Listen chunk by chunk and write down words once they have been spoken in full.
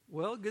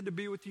Well, good to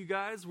be with you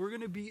guys. We're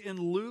going to be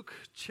in Luke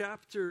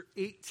chapter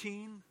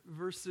 18,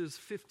 verses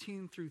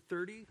 15 through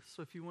 30.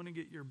 So if you want to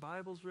get your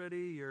Bibles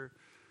ready, your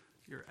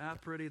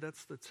app ready,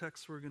 that's the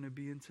text we're going to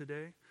be in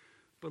today.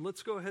 But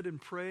let's go ahead and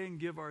pray and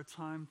give our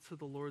time to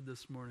the Lord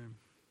this morning.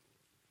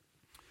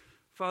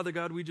 Father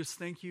God, we just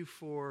thank you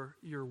for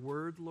your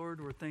word,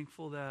 Lord. We're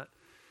thankful that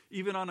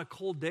even on a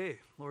cold day,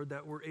 Lord,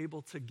 that we're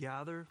able to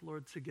gather,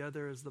 Lord,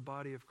 together as the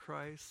body of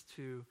Christ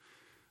to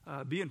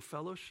be in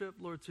fellowship,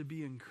 Lord, to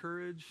be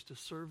encouraged, to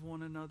serve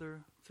one another,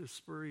 to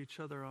spur each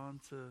other on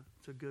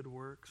to good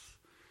works.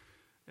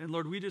 And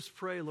Lord, we just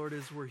pray, Lord,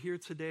 as we're here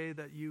today,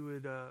 that you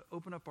would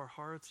open up our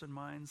hearts and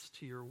minds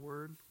to your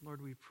word.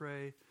 Lord, we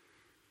pray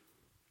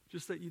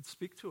just that you'd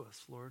speak to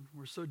us, Lord.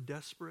 We're so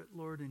desperate,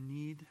 Lord, in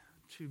need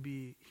to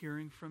be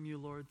hearing from you,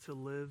 Lord, to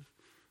live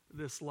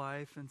this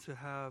life and to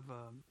have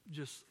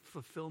just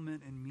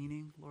fulfillment and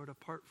meaning. Lord,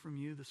 apart from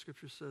you, the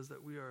scripture says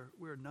that we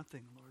are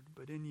nothing, Lord,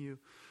 but in you,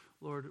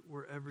 Lord,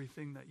 we're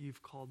everything that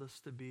you've called us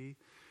to be.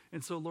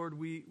 And so, Lord,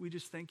 we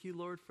just thank you,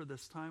 Lord, for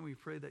this time. We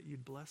pray that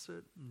you'd bless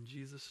it. In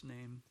Jesus'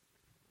 name,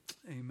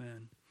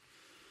 amen.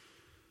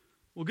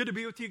 Well, good to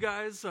be with you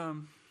guys.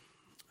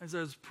 As I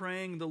was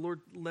praying, the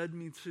Lord led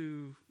me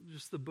to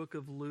just the book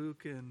of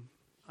Luke, and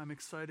I'm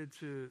excited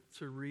to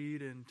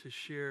read and to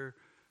share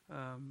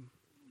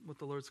what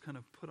the Lord's kind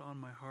of put on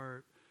my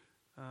heart.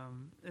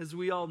 As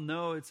we all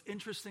know, it's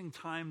interesting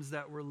times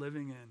that we're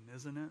living in,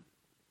 isn't it?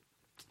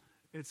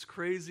 It's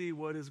crazy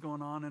what is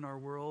going on in our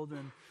world,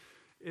 and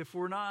if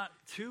we're not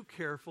too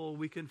careful,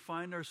 we can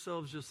find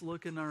ourselves just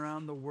looking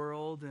around the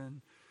world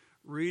and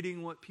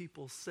reading what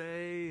people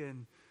say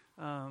and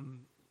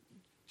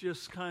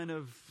just kind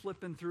of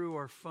flipping through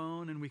our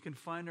phone, and we can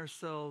find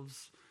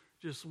ourselves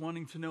just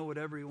wanting to know what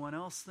everyone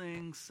else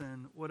thinks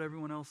and what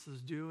everyone else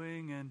is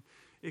doing, and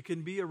it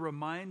can be a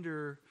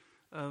reminder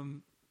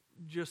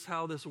just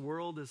how this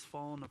world is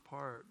falling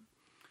apart.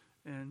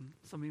 And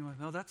some of you might,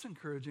 oh, that's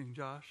encouraging,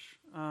 Josh.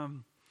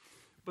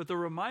 But the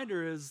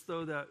reminder is,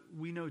 though, that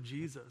we know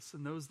Jesus,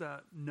 and those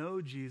that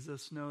know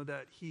Jesus know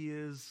that he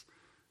is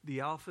the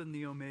Alpha and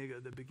the Omega,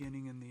 the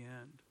beginning and the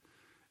end.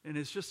 And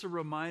it's just a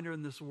reminder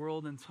in this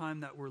world and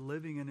time that we're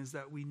living in is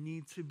that we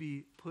need to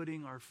be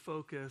putting our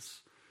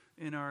focus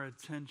and our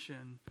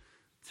attention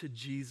to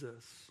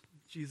Jesus.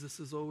 Jesus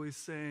is always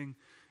saying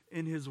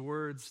in his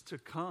words to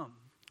come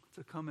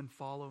and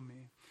follow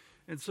me.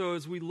 And so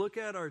as we look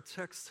at our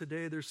text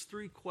today, there's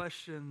three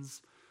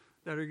questions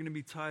that are going to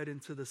be tied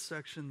into the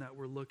section that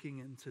we're looking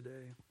in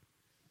today.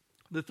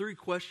 The three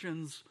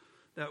questions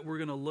that we're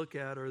going to look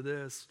at are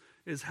this,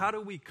 is how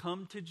do we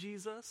come to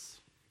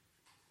Jesus?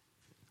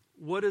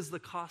 What is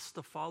the cost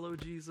to follow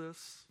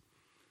Jesus?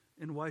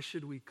 And why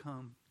should we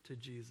come to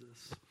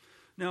Jesus?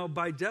 Now,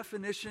 by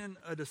definition,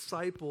 a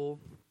disciple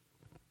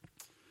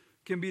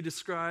can be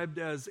described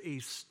as a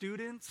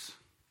student,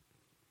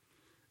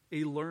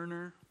 a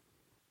learner,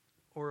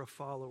 or a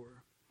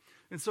follower.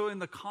 And so in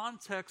the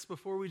context,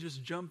 before we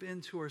just jump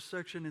into our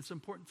section, it's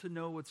important to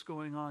know what's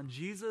going on.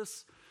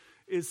 Jesus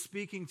is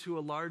speaking to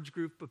a large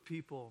group of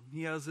people.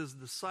 He has his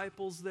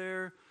disciples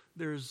there.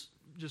 There's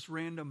just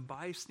random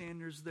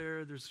bystanders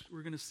there.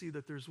 We're going to see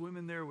that there's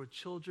women there with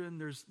children.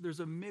 There's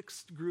a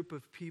mixed group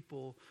of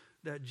people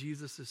that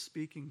Jesus is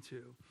speaking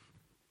to.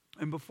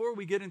 And before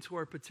we get into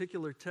our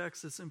particular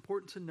text, it's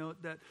important to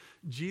note that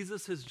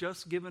Jesus has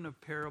just given a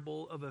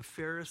parable of a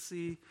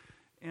Pharisee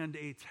and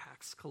a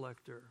tax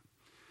collector.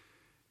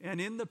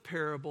 And in the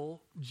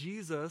parable,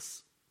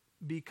 Jesus,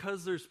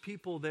 because there's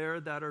people there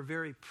that are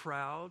very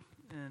proud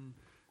and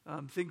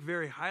think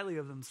very highly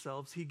of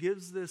themselves, he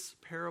gives this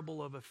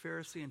parable of a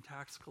Pharisee and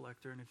tax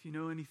collector. And if you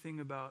know anything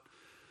about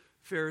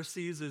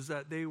Pharisees, is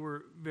that they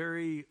were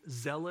very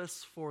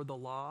zealous for the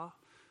law,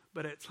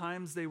 but at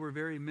times they were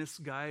very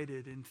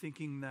misguided in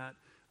thinking that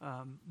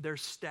their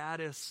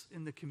status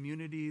in the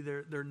community,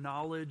 their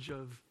knowledge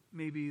of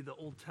maybe the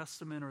Old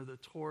Testament or the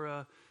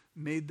Torah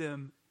made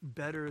them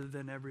better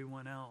than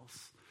everyone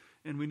else.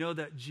 And we know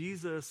that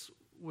Jesus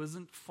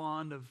wasn't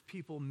fond of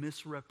people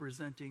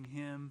misrepresenting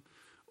him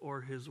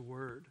or his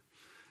word.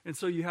 And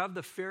so you have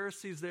the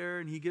Pharisees there,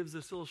 and he gives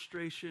this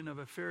illustration of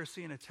a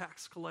Pharisee and a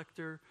tax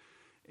collector.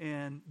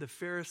 And the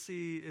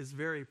Pharisee is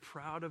very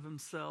proud of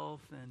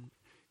himself, and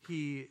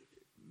he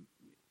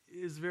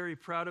is very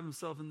proud of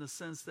himself in the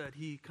sense that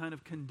he kind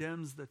of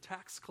condemns the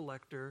tax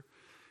collector.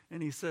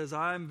 And he says,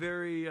 I'm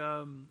very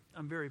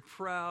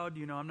proud.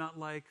 You know, I'm not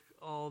like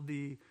all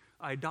the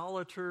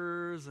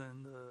idolaters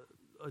and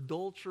the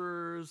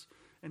adulterers.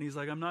 And he's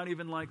like, I'm not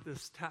even like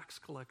this tax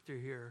collector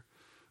here.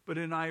 But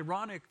in an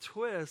ironic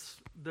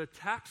twist, the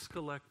tax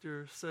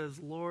collector says,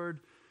 Lord,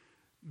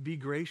 be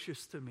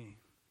gracious to me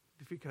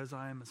because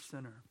I am a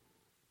sinner.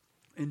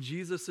 And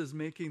Jesus is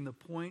making the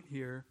point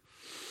here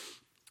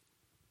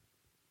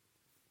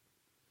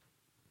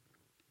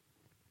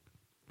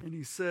And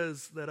he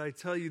says that I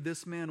tell you,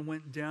 this man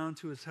went down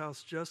to his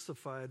house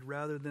justified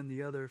rather than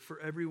the other. For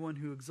everyone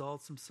who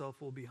exalts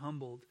himself will be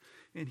humbled,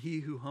 and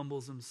he who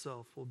humbles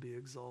himself will be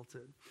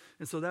exalted.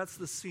 And so that's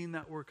the scene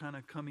that we're kind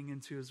of coming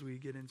into as we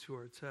get into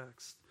our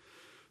text.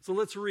 So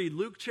let's read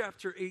Luke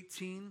chapter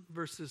 18,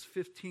 verses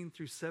 15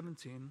 through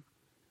 17.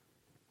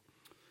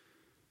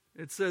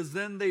 It says,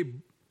 "Then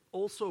they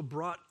also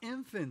brought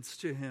infants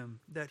to him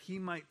that he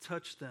might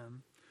touch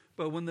them.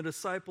 But when the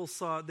disciples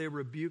saw it, they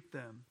rebuked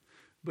them.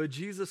 But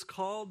Jesus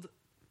called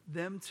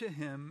them to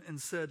him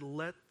and said,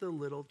 'Let the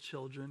little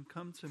children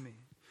come to me,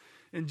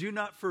 and do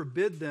not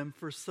forbid them,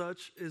 for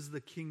such is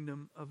the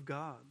kingdom of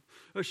God.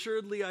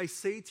 Assuredly, I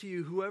say to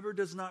you, whoever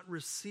does not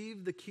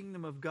receive the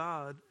kingdom of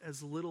God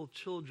as little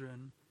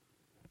children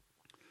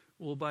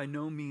will by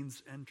no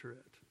means enter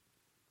it.'"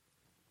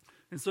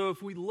 And so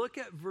if we look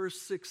at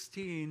verse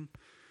 16,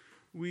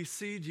 we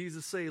see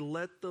Jesus say,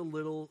 "Let the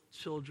little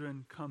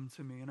children come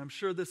to me." And I'm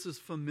sure this is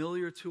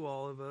familiar to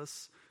all of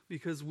us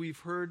because we've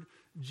heard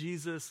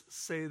Jesus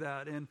say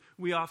that. And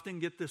we often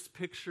get this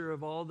picture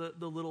of all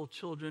the little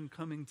children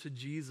coming to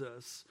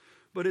Jesus.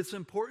 But it's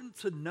important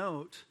to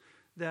note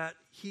that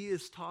he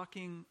is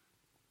talking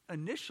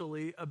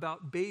initially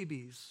about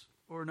babies,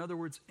 or in other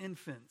words,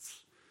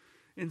 infants.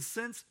 And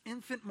since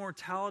infant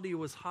mortality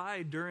was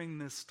high during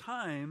this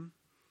time,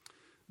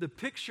 the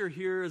picture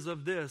here is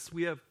of this.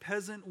 We have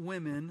peasant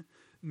women,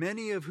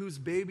 many of whose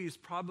babies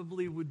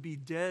probably would be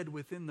dead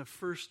within the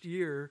first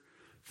year,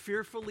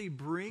 fearfully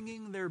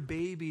bringing their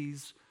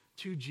babies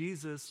to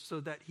Jesus so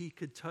that he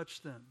could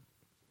touch them.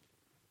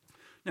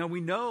 Now we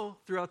know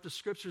throughout the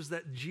scriptures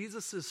that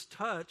Jesus'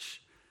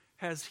 touch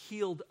has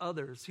healed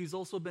others. He's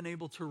also been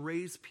able to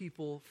raise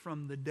people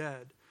from the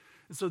dead.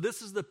 And so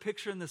this is the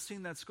picture and the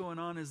scene that's going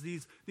on, is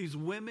these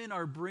women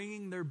are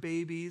bringing their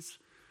babies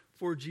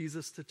for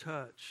Jesus to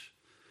touch.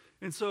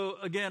 And so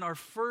again, our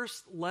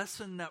first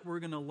lesson that we're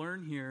going to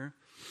learn here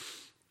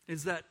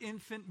is that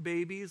infant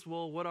babies,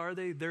 well, what are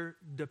they? They're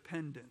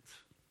dependent.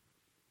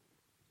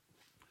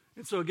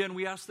 And so again,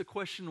 we ask the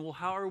question, well,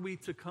 how are we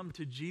to come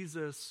to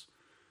Jesus?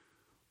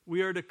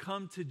 We are to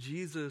come to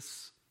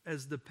Jesus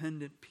as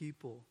dependent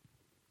people.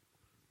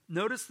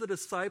 Notice the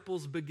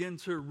disciples begin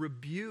to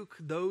rebuke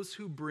those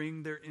who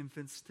bring their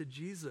infants to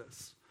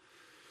Jesus.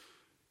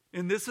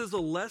 And this is a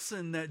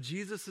lesson that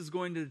Jesus is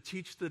going to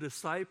teach the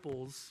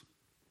disciples.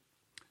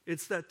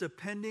 It's that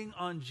depending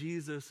on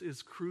Jesus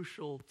is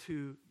crucial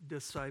to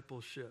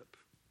discipleship.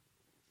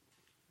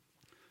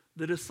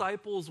 The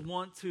disciples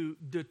want to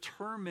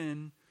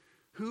determine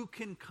who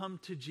can come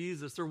to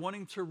Jesus. They're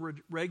wanting to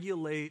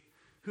regulate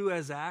who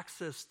has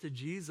access to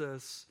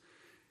Jesus.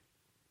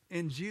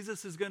 And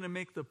Jesus is going to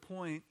make the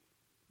point,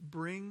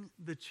 bring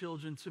the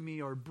children to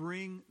me, or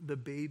bring the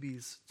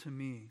babies to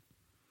me.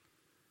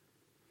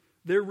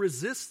 Their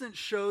resistance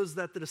shows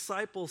that the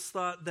disciples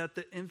thought that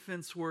the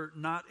infants were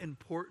not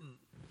important.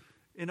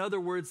 In other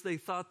words, they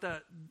thought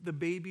that the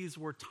babies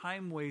were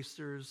time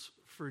wasters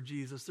for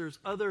Jesus. There's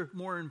other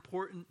more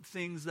important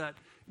things that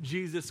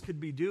Jesus could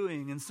be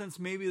doing. And since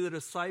maybe the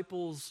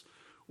disciples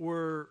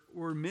were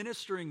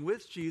ministering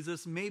with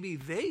Jesus, maybe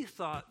they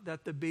thought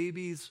that the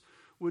babies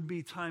would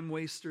be time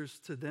wasters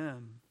to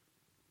them.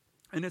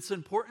 And it's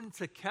important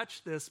to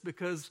catch this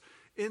because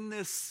in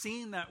this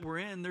scene that we're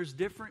in, there's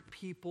different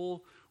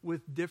people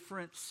with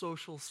different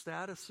social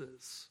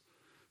statuses.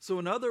 So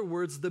in other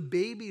words, the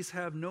babies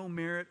have no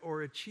merit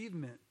or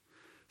achievement.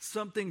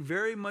 Something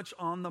very much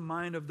on the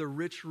mind of the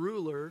rich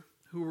ruler,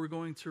 who we're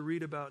going to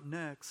read about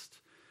next,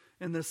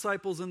 and the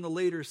disciples in the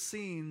later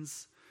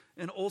scenes,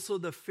 and also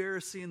the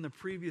Pharisee in the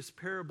previous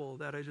parable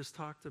that I just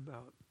talked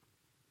about.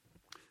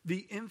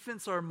 The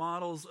infants are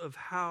models of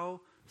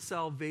how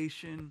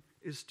salvation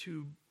is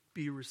to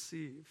be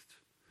received.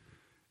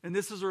 And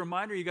this is a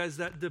reminder, you guys,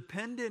 that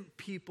dependent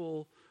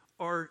people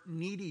are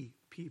needy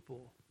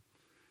people.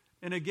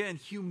 And again,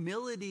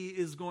 humility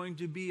is going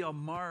to be a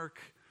mark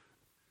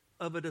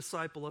of a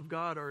disciple of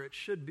God, or it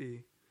should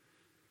be.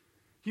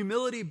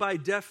 Humility, by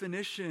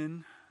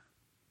definition,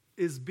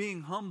 is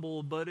being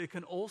humble, but it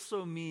can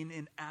also mean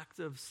an act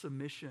of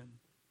submission.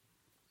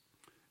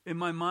 In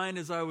my mind,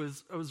 as I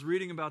was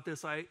reading about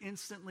this, I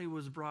instantly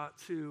was brought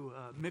to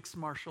mixed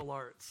martial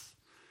arts.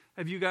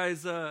 Have you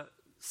guys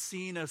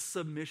seen a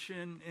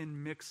submission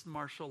in mixed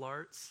martial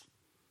arts?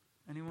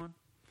 Anyone?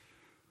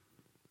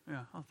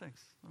 Yeah, oh,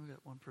 thanks. We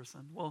got one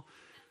person. Well,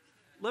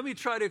 let me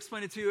try to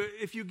explain it to you.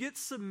 If you get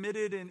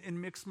submitted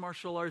in mixed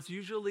martial arts,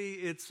 usually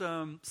it's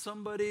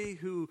somebody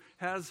who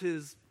has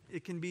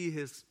it can be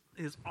his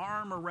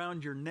arm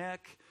around your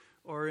neck,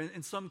 or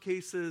in some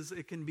cases,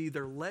 it can be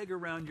their leg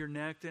around your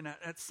neck. And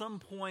at some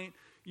point,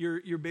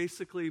 you're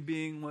basically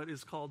being what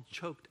is called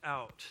choked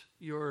out.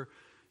 You're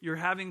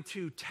having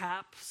to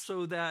tap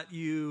so that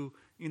you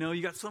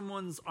got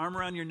someone's arm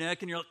around your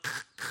neck, and you're like,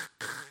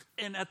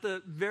 and at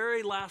the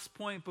very last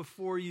point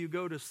before you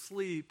go to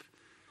sleep,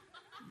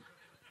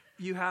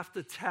 you have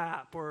to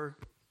tap, or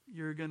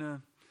you're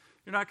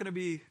not gonna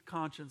be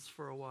conscious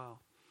for a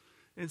while.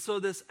 And so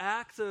this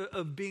act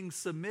of being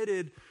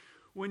submitted,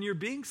 when you're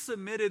being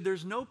submitted,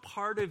 there's no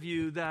part of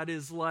you that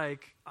is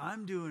like,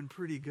 I'm doing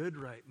pretty good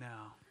right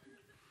now.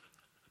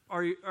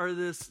 Or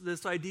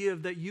this idea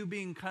of that you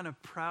being kind of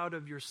proud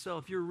of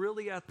yourself. You're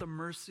really at the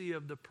mercy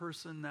of the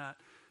person that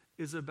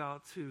is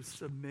about to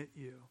submit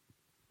you.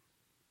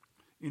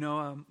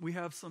 We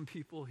have some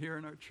people here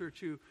in our church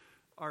who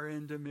are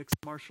into mixed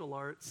martial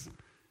arts.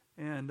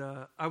 And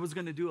I was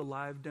going to do a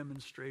live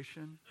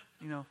demonstration,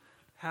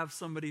 have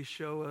somebody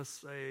show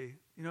us I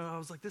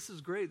was like, this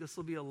is great. This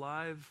will be a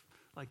live,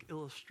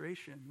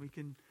 illustration. We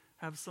can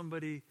have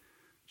somebody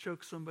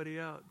choke somebody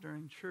out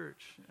during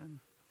church.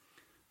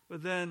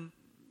 But then,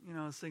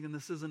 I was thinking,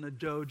 this isn't a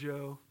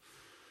dojo.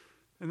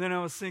 And then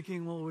I was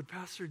thinking, well, would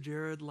Pastor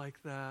Jared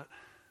like that?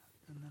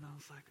 And then I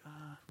was like,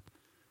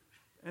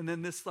 And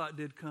then this thought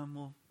did come,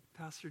 well,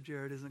 Pastor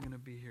Jared isn't going to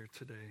be here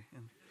today.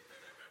 And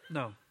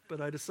no, but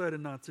I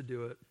decided not to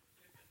do it.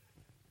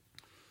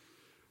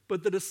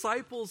 But the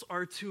disciples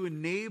are to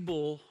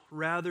enable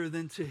rather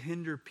than to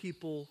hinder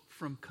people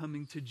from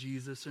coming to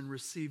Jesus and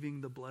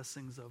receiving the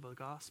blessings of a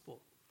gospel.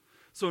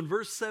 So in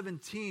verse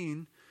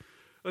 17,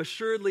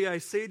 assuredly I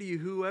say to you,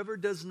 whoever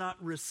does not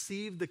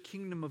receive the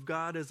kingdom of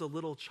God as a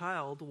little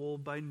child will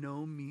by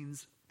no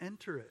means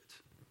enter it.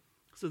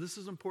 So this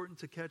is important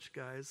to catch,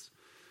 guys.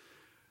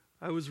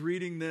 I was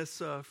reading this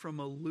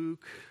from a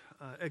Luke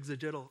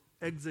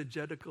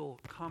exegetical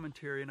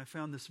commentary, and I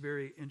found this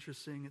very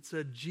interesting. It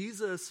said,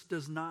 Jesus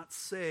does not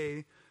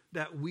say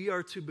that we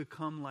are to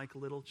become like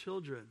little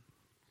children.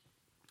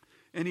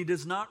 And he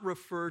does not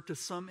refer to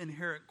some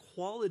inherent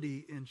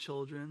quality in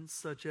children,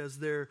 such as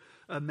their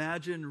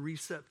imagined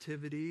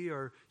receptivity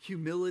or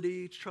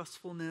humility,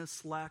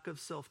 trustfulness, lack of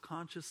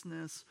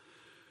self-consciousness,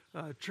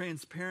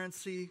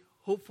 transparency,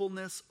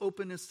 hopefulness,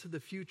 openness to the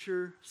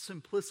future,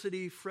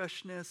 simplicity,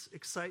 freshness,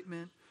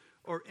 excitement,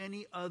 or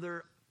any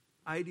other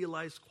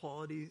idealized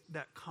quality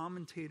that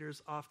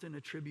commentators often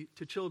attribute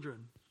to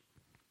children.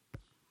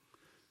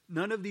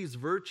 None of these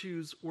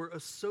virtues were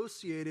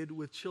associated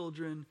with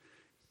children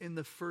in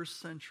the first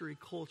century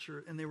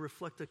culture, and they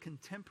reflect a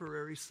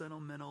contemporary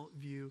sentimental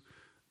view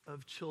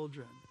of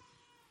children.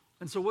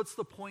 And so what's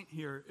the point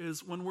here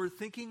is when we're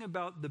thinking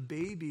about the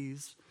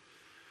babies,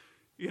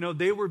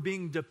 they were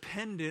being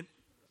dependent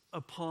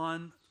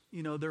upon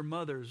their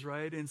mothers,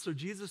 right? And so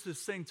Jesus is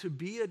saying, to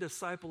be a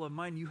disciple of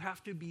mine, you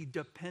have to be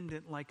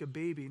dependent like a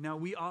baby. Now,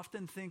 we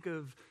often think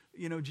of,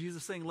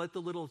 Jesus saying, let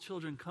the little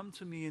children come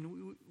to me,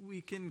 and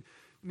we can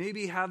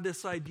maybe have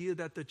this idea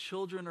that the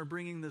children are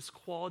bringing this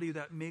quality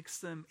that makes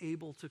them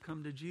able to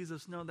come to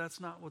Jesus. No, that's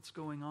not what's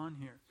going on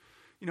here.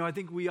 I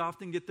think we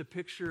often get the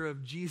picture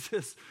of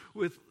Jesus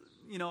with,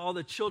 all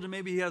the children.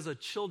 Maybe he has a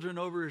children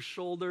over his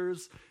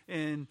shoulders,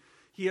 and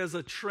he has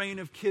a train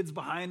of kids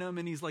behind him,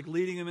 and he's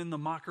leading them in the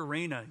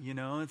Macarena,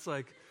 It's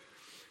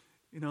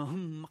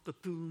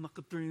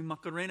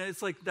Macarena.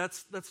 It's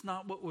that's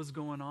not what was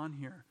going on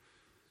here.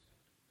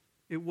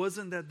 It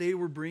wasn't that they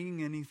were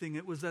bringing anything.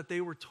 It was that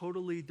they were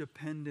totally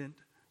dependent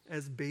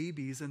as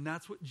babies. And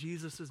that's what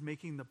Jesus is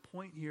making the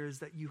point here, is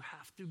that you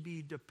have to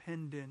be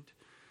dependent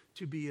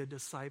to be a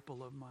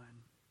disciple of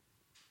mine.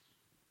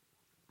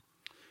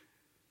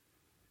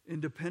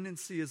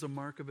 Independency is a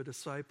mark of a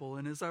disciple.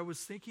 And as I was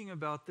thinking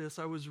about this,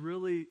 I was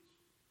really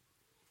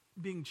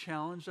being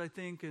challenged, I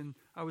think, and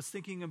I was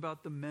thinking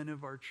about the men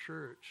of our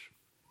church.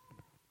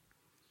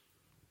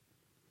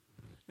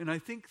 And I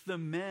think the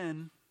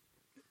men,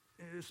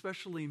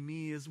 especially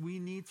me, is we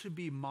need to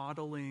be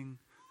modeling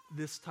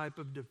this type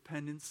of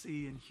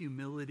dependency and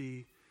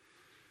humility.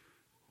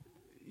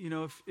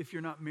 If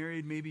you're not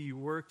married, maybe you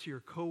work, to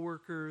your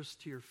coworkers,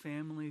 to your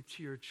family,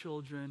 to your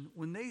children.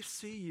 When they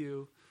see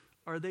you,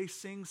 are they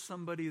seeing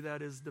somebody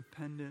that is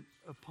dependent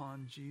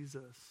upon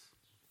Jesus?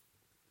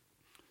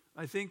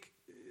 I think,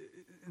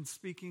 in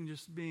speaking,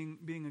 just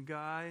being a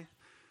guy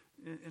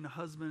and a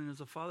husband and as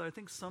a father, I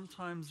think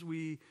sometimes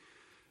we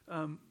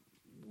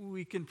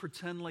can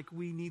pretend like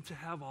we need to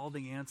have all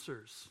the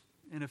answers.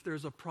 And if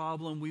there's a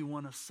problem, we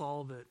want to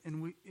solve it.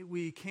 And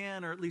we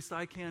can, or at least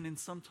I can, and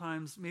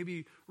sometimes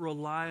maybe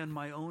rely on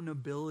my own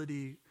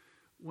ability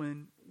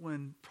when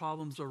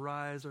problems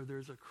arise or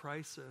there's a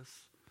crisis.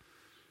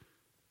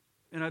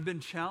 And I've been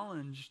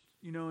challenged,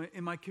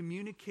 am I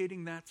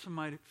communicating that to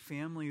my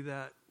family,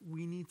 that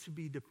we need to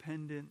be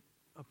dependent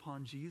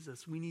upon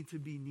Jesus? We need to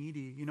be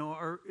needy.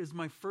 Is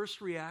my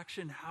first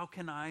reaction, how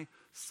can I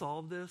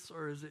solve this?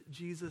 Or is it,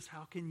 Jesus,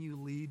 how can you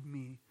lead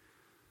me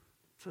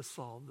to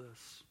solve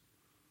this?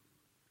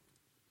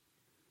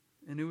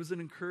 And it was an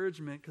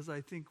encouragement, because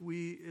I think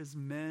we as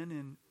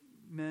men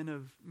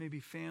of maybe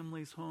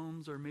families,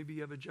 homes, or maybe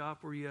you have a job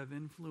where you have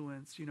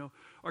influence,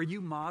 are you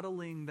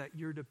modeling that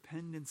your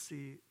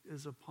dependency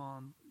is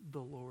upon the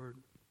Lord?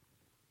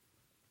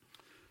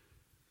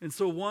 And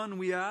so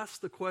we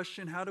ask the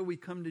question, how do we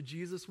come to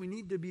Jesus? We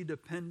need to be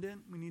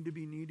dependent. We need to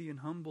be needy and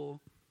humble.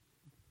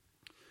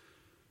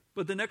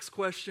 But the next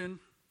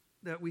question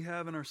that we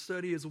have in our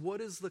study is,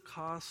 what is the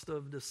cost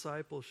of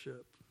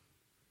discipleship?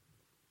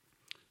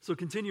 So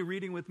continue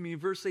reading with me.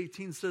 Verse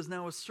 18 says,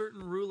 now a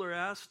certain ruler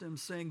asked him,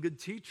 saying, good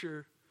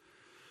teacher,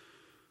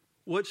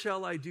 what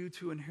shall I do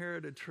to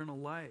inherit eternal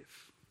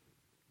life?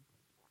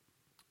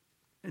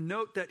 And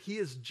note that he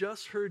has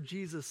just heard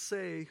Jesus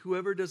say,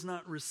 whoever does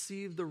not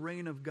receive the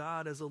reign of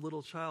God as a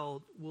little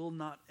child will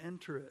not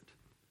enter it.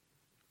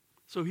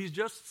 So he's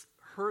just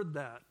heard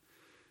that.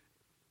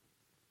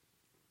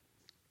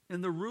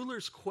 And the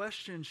ruler's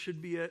question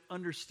should be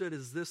understood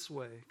as this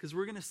way, because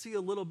we're going to see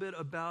a little bit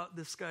about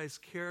this guy's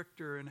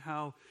character and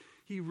how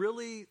he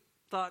really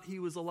thought he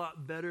was a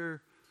lot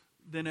better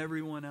than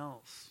everyone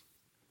else.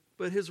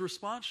 But his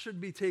response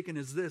should be taken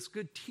as this: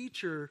 good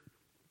teacher,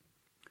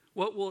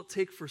 what will it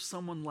take for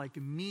someone like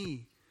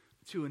me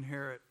to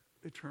inherit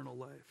eternal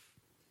life?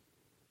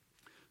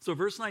 So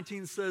verse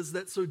 19 says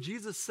that, so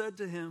Jesus said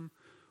to him,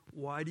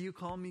 why do you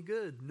call me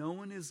good? No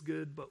one is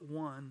good but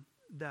one,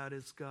 that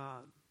is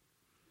God.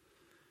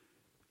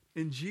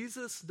 And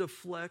Jesus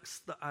deflects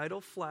the idle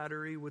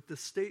flattery with the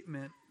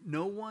statement,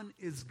 no one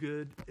is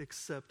good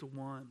except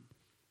one.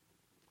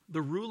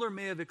 The ruler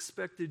may have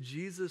expected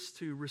Jesus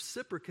to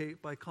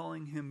reciprocate by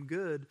calling him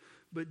good,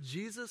 but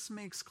Jesus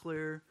makes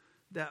clear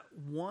that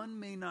one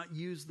may not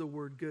use the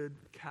word good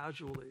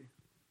casually.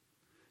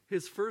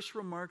 His first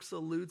remarks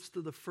alludes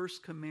to the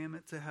first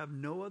commandment to have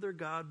no other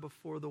God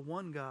before the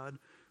one God,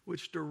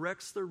 which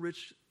directs the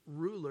rich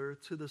ruler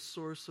to the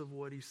source of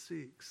what he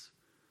seeks.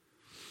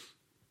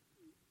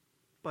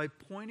 By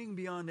pointing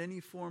beyond any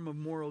form of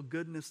moral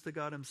goodness to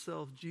God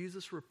himself,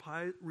 Jesus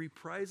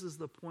reprises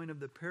the point of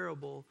the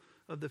parable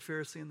of the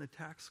Pharisee and the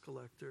tax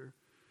collector.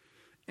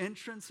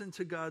 Entrance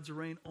into God's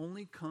reign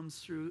only comes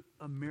through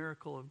a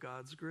miracle of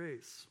God's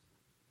grace.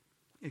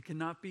 It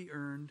cannot be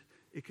earned.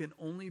 It can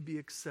only be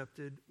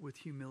accepted with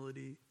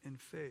humility and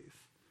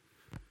faith.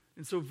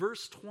 And so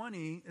verse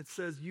 20, it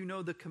says, you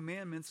know the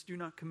commandments: do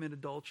not commit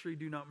adultery,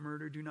 do not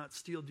murder, do not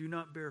steal, do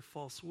not bear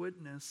false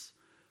witness,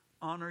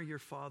 honor your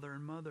father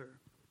and mother.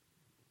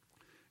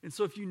 And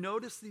so if you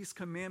notice these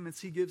commandments,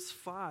 he gives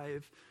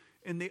 5,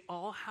 and they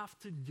all have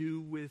to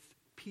do with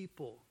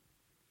people.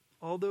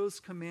 All those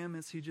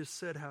commandments he just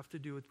said have to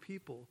do with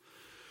people.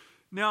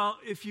 Now,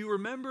 if you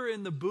remember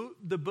in the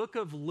book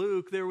of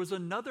Luke, there was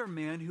another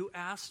man who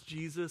asked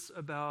Jesus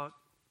about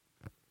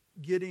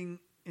getting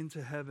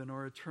into heaven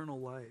or eternal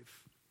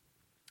life.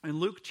 In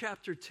Luke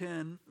chapter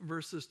 10,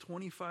 verses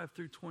 25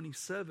 through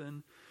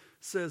 27,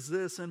 says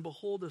this, and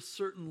behold, a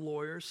certain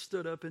lawyer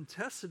stood up and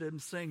tested him,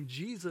 saying,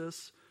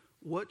 Jesus,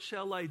 what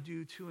shall I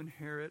do to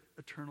inherit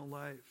eternal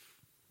life?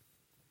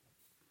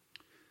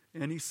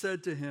 And he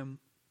said to him,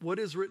 what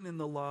is written in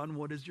the law, and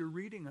what is your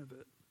reading of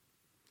it?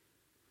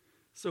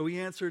 So he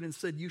answered and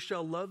said, you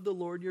shall love the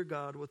Lord your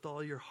God with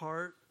all your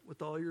heart,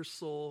 with all your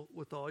soul,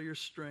 with all your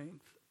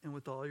strength, and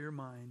with all your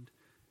mind,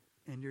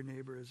 and your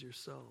neighbor as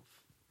yourself.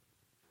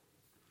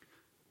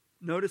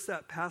 Notice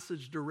that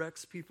passage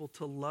directs people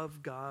to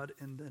love God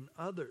and then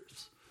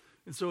others.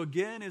 And so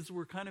again, as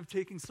we're kind of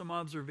taking some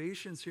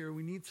observations here,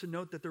 we need to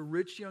note that the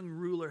rich young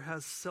ruler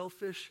has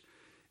selfish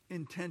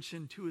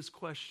intention to his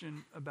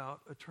question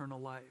about eternal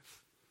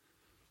life.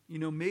 You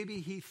know,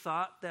 maybe he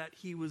thought that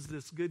he was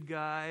this good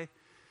guy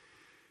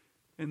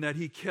and that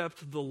he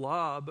kept the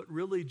law, but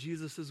really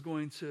Jesus is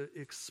going to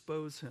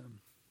expose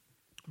him.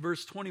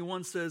 Verse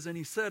 21 says, and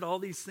he said, all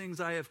these things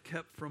I have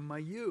kept from my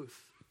youth.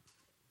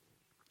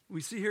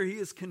 We see here he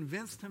has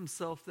convinced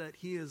himself that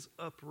he is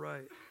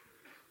upright.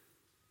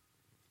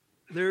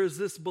 There is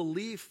this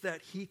belief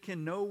that he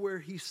can know where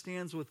he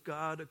stands with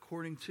God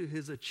according to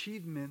his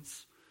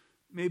achievements,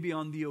 maybe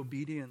on the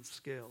obedience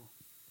scale.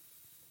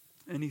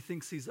 And he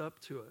thinks he's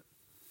up to it.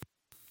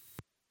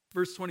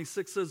 Verse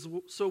 26 says,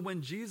 so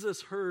when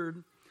Jesus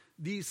heard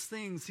these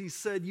things, he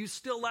said, you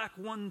still lack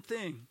one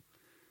thing.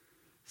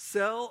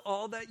 Sell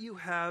all that you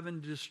have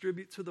and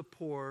distribute to the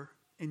poor,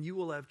 and you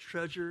will have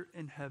treasure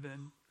in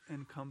heaven,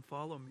 and come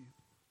follow me.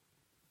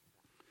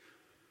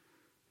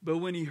 But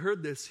when he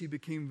heard this, he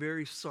became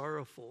very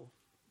sorrowful,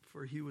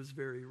 for he was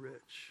very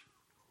rich.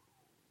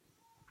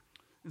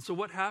 And so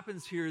what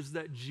happens here is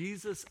that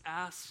Jesus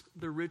asks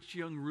the rich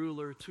young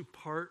ruler to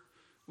part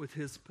with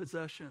his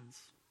possessions.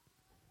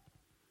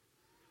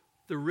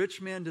 The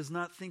rich man does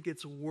not think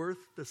it's worth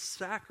the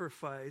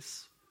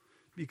sacrifice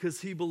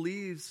because he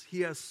believes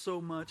he has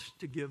so much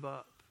to give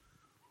up.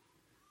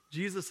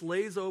 Jesus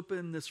lays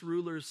open this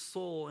ruler's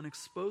soul and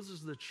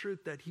exposes the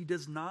truth that he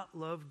does not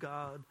love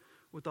God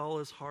with all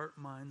his heart,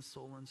 mind,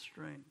 soul, and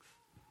strength.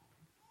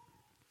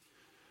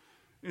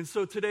 And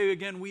so today,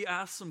 again, we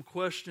ask some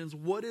questions.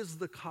 What is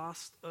the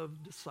cost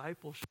of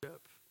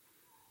discipleship?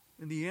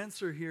 And the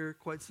answer here,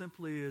 quite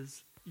simply,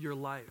 is your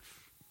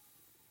life.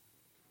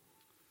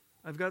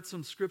 I've got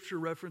some scripture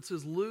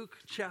references. Luke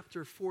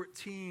chapter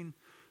 14,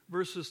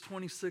 verses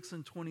 26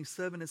 and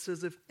 27. It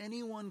says, if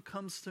anyone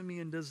comes to me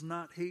and does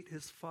not hate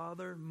his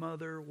father,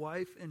 mother,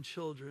 wife, and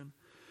children,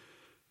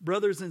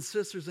 brothers and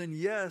sisters, and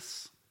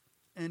yes,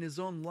 and his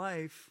own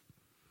life,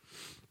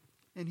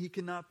 and he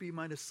cannot be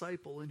my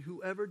disciple. And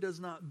whoever does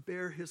not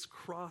bear his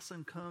cross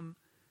and come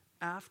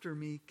after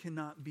me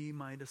cannot be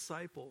my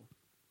disciple.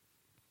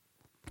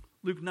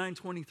 Luke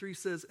 9:23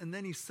 says, and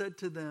then he said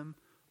to them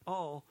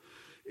all,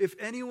 if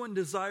anyone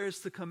desires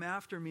to come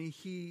after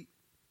me,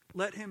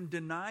 let him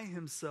deny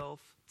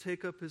himself,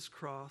 take up his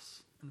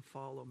cross, and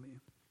follow me.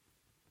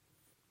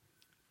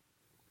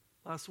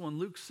 Last one,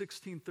 Luke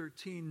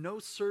 16:13, no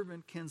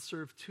servant can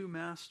serve two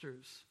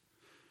masters.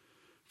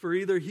 For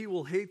either he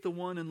will hate the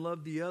one and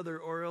love the other,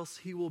 or else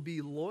he will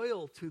be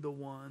loyal to the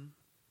one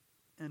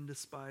and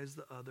despise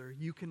the other.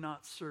 You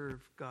cannot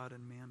serve God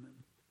and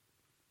mammon.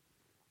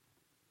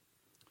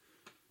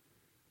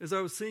 As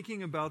I was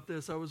thinking about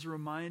this, I was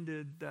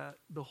reminded that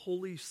the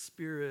Holy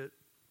Spirit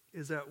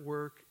is at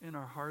work in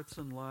our hearts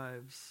and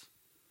lives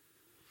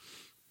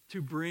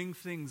to bring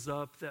things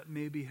up that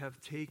maybe have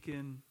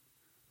taken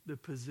the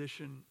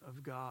position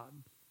of God.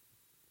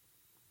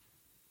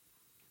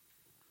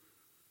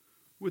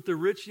 With the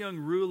rich young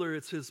ruler,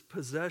 it's his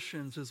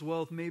possessions, his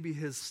wealth, maybe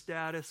his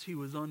status he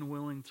was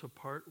unwilling to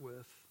part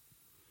with.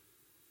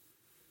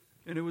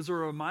 And it was a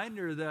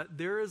reminder that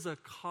there is a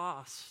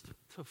cost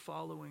to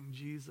following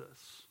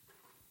Jesus.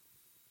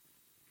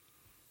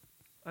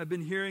 I've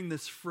been hearing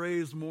this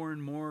phrase more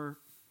and more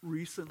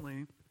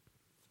recently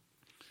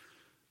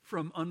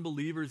from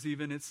unbelievers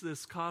even. It's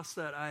this cost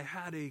that I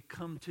had a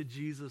come to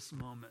Jesus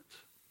moment.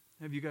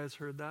 Have you guys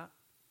heard that?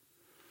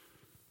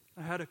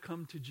 I had a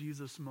come to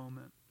Jesus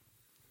moment.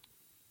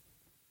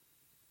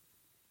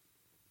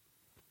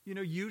 You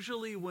know,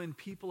 usually when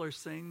people are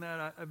saying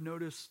that, I've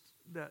noticed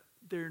that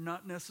they're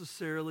not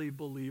necessarily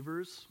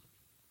believers.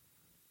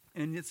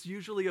 And it's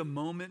usually a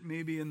moment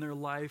maybe in their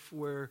life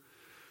where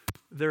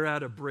they're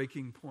at a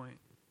breaking point.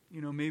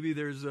 You know, maybe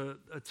there's a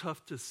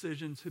tough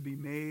decision to be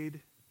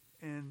made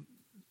and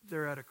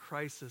they're at a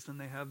crisis and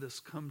they have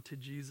this come to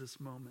Jesus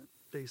moment,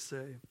 they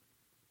say.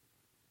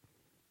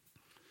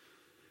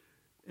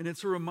 And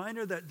it's a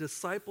reminder that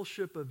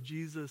discipleship of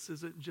Jesus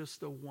isn't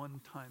just a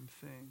one-time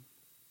thing.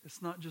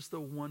 It's not just a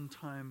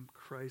one-time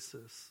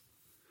crisis.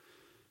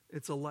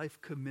 It's a life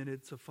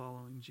committed to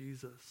following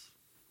Jesus.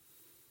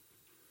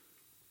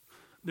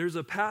 There's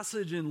a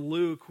passage in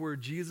Luke where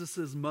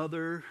Jesus'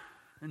 mother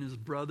and his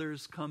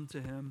brothers come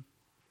to him.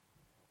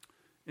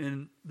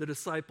 And the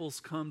disciples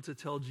come to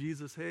tell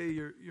Jesus, hey,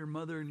 your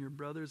mother and your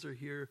brothers are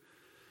here.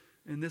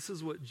 And this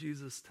is what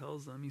Jesus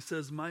tells them. He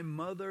says, my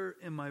mother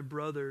and my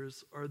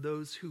brothers are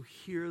those who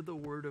hear the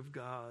word of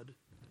God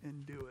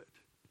and do it.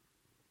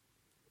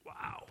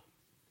 Wow.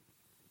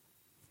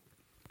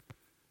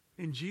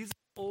 And Jesus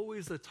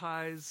always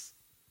ties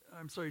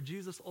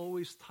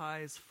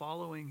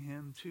following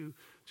him to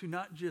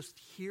not just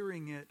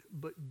hearing it,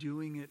 but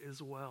doing it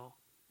as well.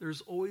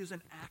 There's always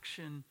an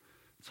action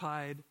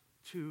tied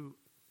to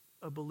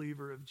a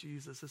believer of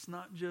Jesus. It's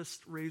not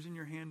just raising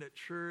your hand at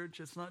church.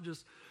 It's not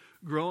just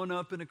growing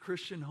up in a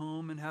Christian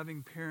home and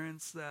having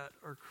parents that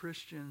are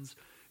Christians.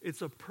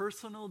 It's a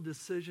personal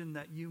decision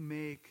that you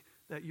make,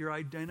 that you're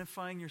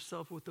identifying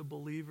yourself with a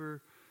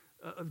believer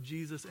of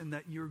Jesus and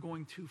that you're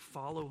going to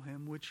follow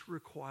him, which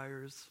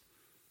requires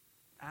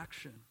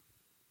action.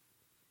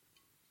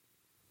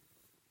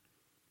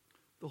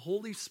 The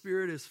Holy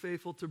Spirit is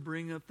faithful to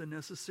bring up the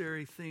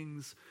necessary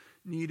things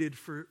needed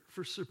for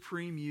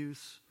supreme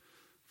use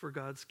for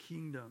God's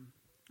kingdom.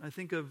 I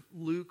think of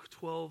Luke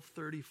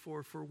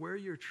 12:34, for where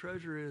your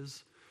treasure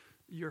is,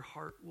 your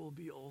heart will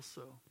be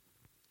also.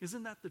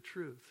 Isn't that the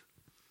truth?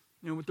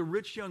 You know, with the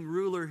rich young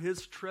ruler,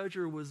 his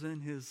treasure was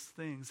in his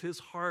things. His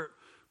heart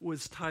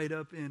was tied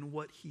up in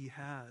what he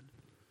had.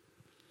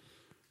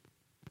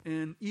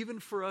 And even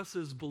for us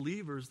as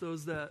believers,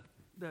 those that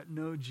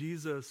know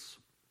Jesus,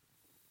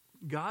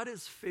 God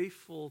is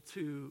faithful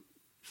to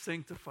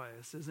sanctify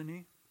us, isn't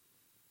he?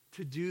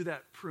 To do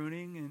that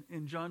pruning.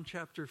 In John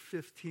chapter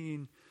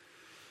 15,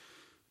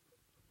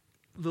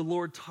 the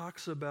Lord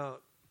talks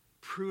about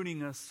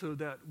pruning us so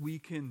that we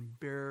can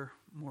bear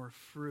more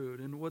fruit.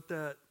 And what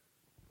that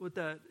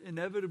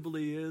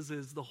inevitably is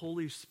the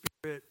Holy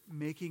Spirit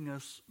making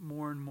us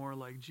more and more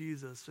like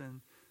Jesus.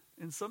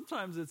 And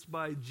sometimes it's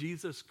by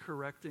Jesus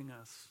correcting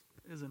us,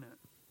 isn't it?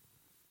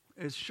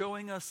 It's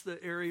showing us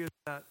the areas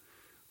that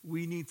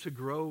we need to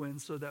grow in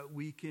so that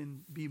we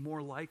can be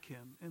more like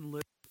him and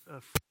live a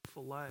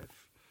fruitful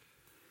life.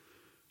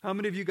 How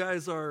many of you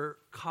guys are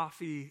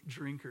coffee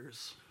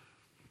drinkers?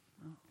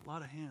 Oh, a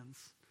lot of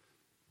hands.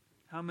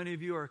 How many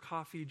of you are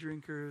coffee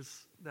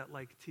drinkers that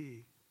like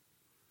tea?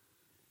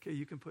 Okay,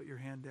 you can put your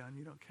hand down.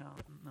 You don't count.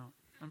 No,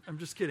 I'm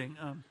just kidding.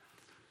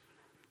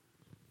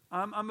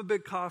 I'm a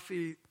big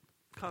coffee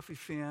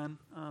fan,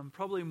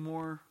 probably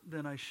more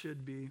than I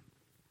should be.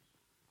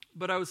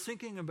 But I was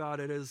thinking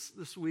about it as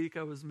this week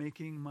I was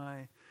making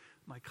my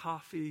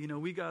coffee. You know,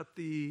 we got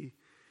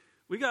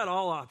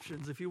all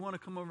options. If you want to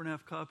come over and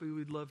have coffee,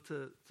 we'd love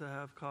to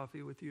have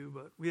coffee with you.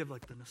 But we have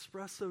like the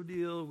Nespresso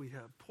deal. We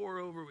have pour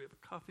over. We have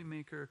a coffee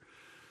maker.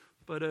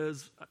 But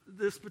as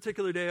this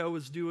particular day, I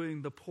was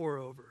doing the pour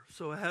over.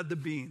 So I had the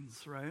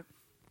beans, right?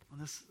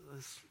 And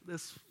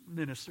this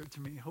ministered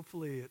to me.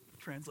 Hopefully it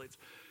translates.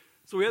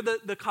 So we had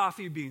the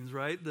coffee beans,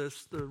 right? The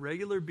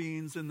regular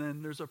beans, and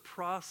then there's a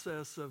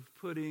process of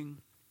putting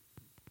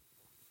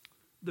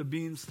the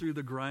beans through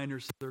the grinder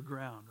so they're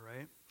ground,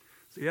 right?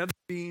 So you have the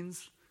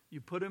beans, you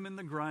put them in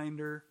the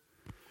grinder,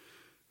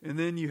 and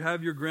then you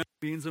have your ground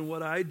beans. And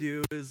what I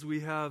do is we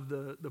have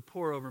the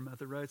pour over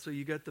method, right? So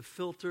you get the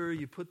filter,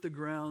 you put the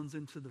grounds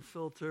into the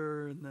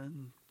filter, and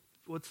then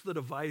what's the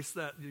device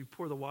that you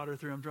pour the water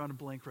through? I'm drawing a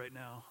blank right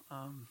now.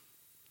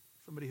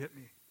 Somebody hit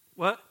me.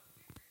 What?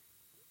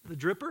 The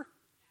dripper?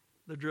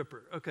 The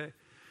dripper, okay.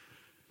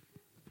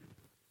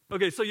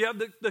 Okay, so you have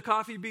the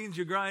coffee beans,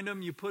 you grind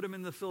them, you put them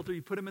in the filter,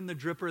 you put them in the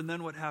dripper, and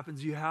then what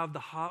happens? You have the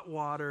hot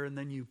water, and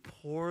then you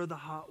pour the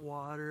hot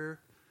water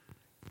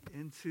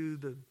into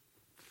the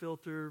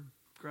filter,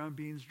 ground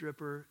beans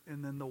dripper,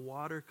 and then the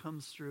water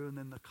comes through, and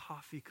then the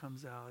coffee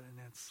comes out, and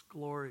it's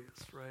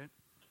glorious, right?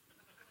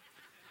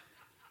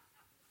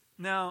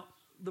 Now,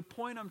 the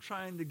point I'm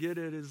trying to get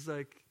at is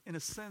like, in a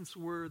sense,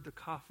 we're the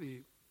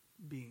coffee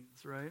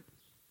beans, right?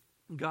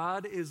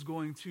 God is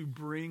going to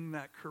bring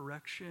that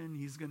correction.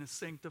 He's going to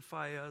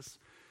sanctify us.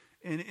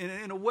 And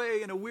in a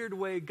way, in a weird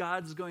way,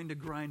 God's going to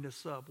grind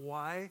us up.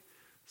 Why?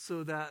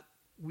 So that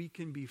we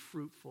can be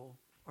fruitful,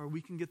 or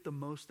we can get the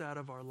most out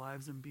of our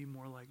lives and be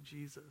more like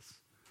Jesus.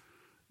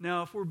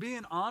 Now, if we're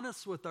being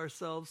honest with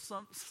ourselves,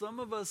 some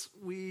of us,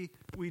 we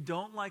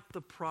don't like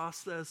the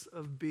process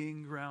of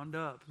being ground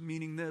up.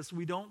 Meaning this,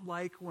 we don't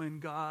like when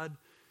God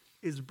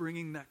is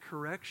bringing that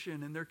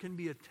correction, and there can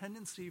be a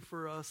tendency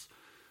for us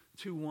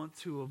to want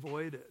to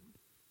avoid it.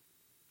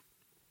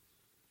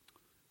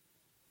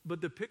 But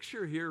the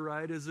picture here,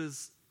 right,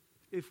 is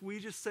if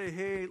we just say,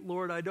 hey,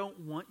 Lord, I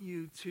don't want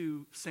you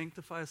to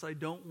sanctify us, I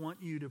don't want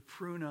you to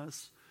prune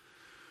us,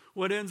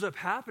 what ends up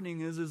happening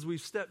is we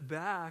step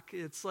back,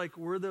 it's like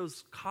we're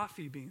those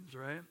coffee beans,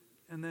 right?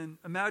 And then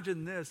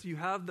imagine this, you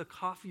have the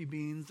coffee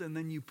beans, and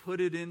then you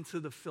put it into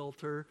the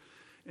filter,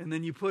 and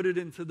then you put it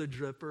into the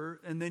dripper,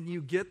 and then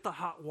you get the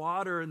hot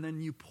water, and then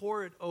you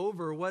pour it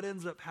over. What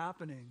ends up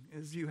happening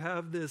is you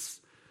have this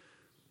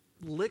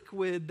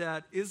liquid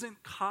that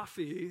isn't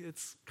coffee.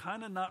 It's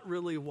kind of not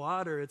really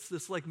water. It's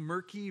this like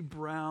murky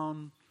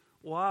brown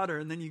water,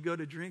 and then you go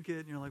to drink it,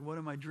 and you're like, what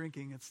am I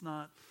drinking? It's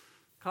not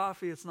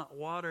coffee. It's not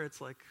water. It's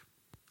like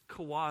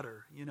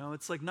water. You know,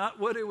 it's like not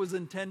what it was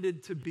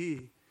intended to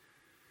be.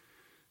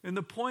 And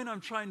the point I'm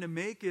trying to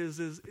make is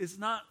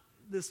not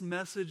this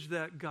message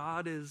that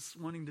God is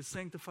wanting to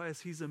sanctify us.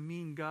 He's a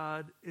mean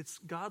God. It's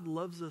God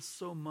loves us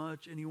so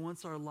much, and he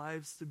wants our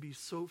lives to be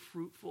so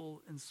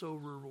fruitful and so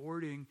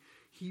rewarding.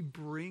 He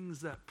brings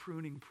that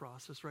pruning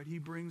process, right? He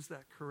brings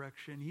that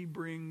correction. He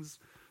brings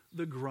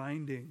the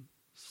grinding,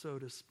 so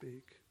to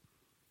speak.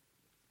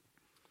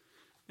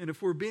 And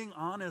if we're being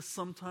honest,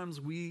 sometimes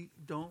we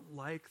don't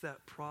like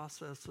that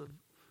process of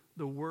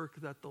the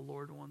work that the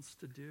Lord wants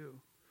to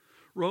do.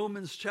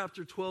 Romans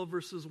chapter 12,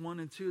 verses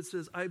 1 and 2, it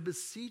says, I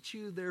beseech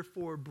you,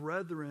 therefore,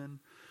 brethren,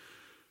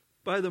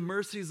 by the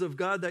mercies of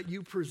God, that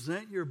you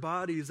present your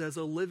bodies as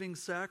a living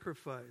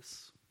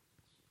sacrifice,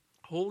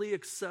 wholly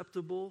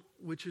acceptable,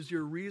 which is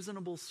your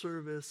reasonable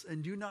service,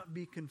 and do not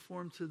be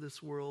conformed to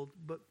this world,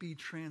 but be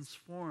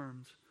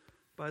transformed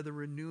by the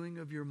renewing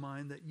of your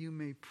mind, that you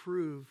may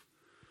prove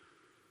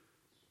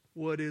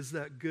what is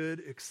that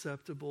good,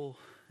 acceptable,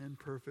 and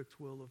perfect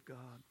will of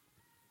God.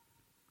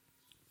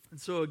 And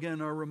so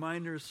again, our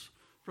reminders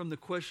from the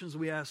questions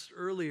we asked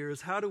earlier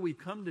is, how do we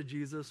come to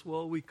Jesus?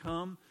 Well, we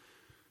come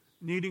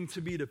needing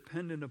to be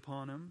dependent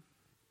upon him.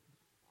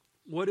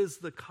 What is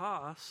the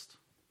cost?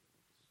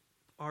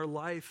 Our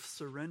life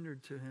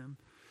surrendered to him.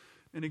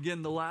 And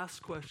again, the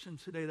last question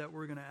today that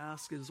we're going to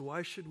ask is,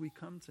 why should we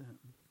come to him?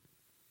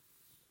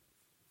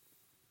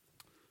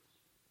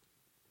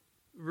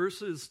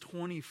 Verses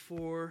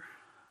 24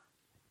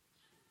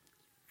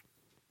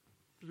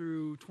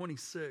 through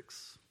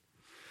 26.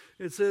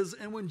 It says,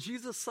 and when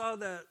Jesus saw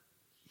that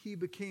he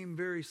became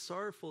very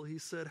sorrowful, he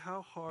said,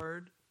 how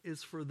hard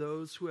is for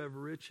those who have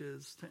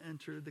riches to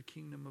enter the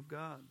kingdom of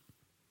God.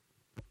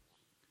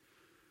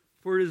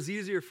 For it is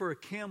easier for a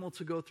camel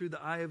to go through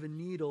the eye of a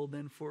needle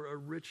than for a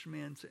rich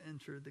man to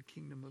enter the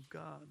kingdom of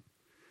God.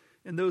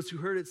 And those who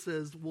heard it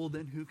says, well,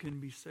 then who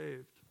can be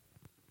saved?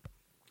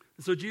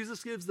 And so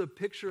Jesus gives the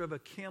picture of a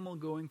camel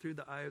going through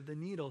the eye of the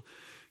needle.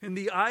 And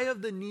the eye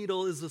of the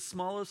needle is the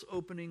smallest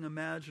opening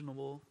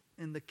imaginable.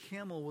 And the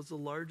camel was the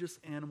largest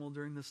animal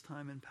during this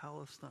time in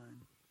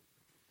Palestine.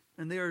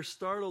 And they are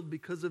startled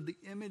because of the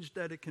image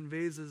that it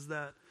conveys, is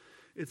that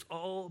it's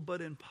all but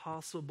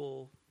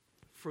impossible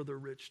for the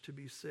rich to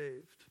be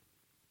saved.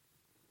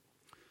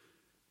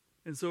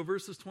 And so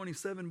verses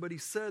 27, but he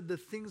said, the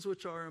things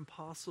which are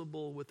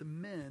impossible with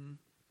men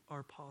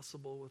are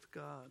possible with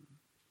God.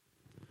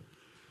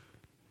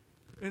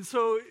 And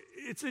so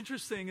it's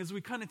interesting as we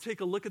kind of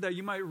take a look at that.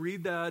 You might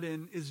read that,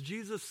 and is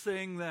Jesus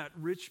saying that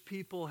rich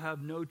people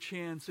have no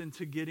chance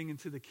into getting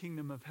into the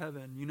kingdom of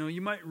heaven? You know, you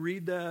might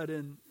read that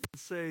and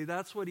say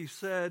that's what he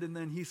said, and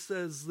then he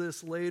says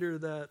this later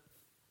that,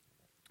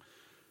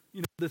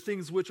 you know, the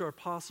things which are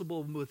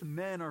possible with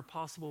men are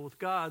possible with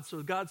God.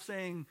 So God's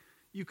saying,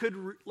 you could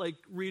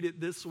read it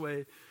this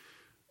way.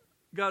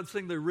 God's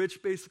saying the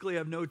rich basically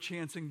have no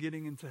chance in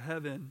getting into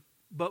heaven,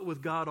 but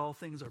with God all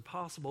things are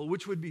possible,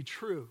 which would be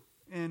true.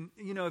 And,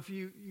 you know, if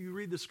you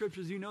read the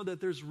scriptures, you know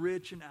that there's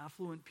rich and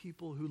affluent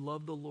people who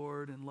love the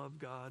Lord and love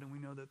God, and we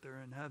know that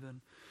they're in heaven.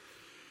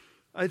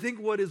 I think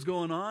what is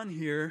going on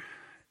here,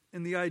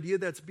 and the idea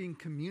that's being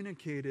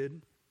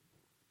communicated,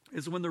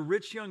 is when the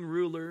rich young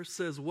ruler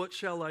says, what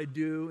shall I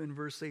do, in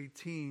verse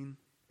 18,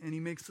 and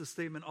he makes the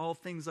statement, all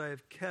things I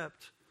have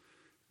kept,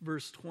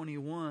 verse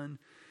 21,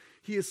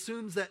 He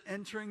assumes that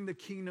entering the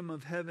kingdom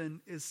of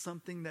heaven is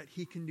something that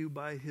he can do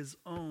by his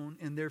own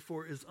and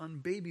therefore is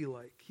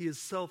unbabylike. He is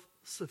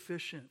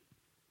self-sufficient.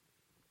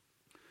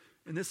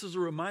 And this is a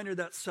reminder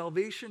that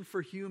salvation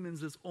for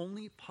humans is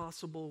only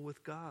possible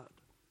with God.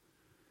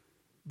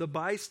 The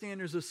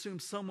bystanders assume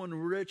someone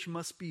rich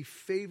must be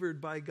favored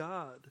by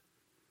God.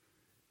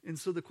 And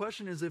so the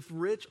question is, if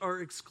rich are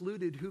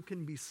excluded, who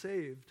can be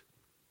saved?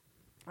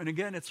 And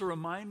again, it's a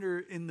reminder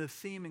in the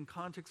theme and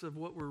context of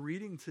what we're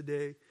reading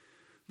today.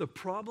 The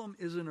problem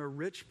isn't a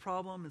rich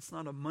problem. It's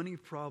not a money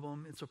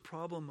problem. It's a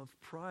problem of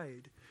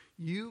pride.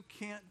 You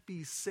can't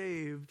be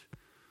saved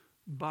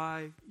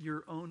by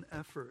your own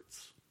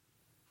efforts.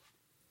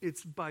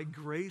 It's by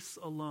grace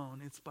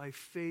alone. It's by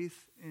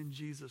faith in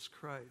Jesus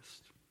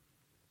Christ.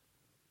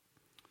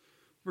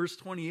 Verse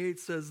 28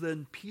 says,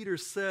 Then Peter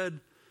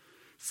said,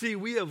 See,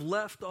 we have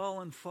left all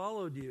and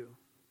followed you.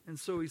 And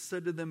so he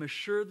said to them,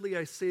 Assuredly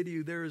I say to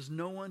you, there is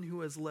no one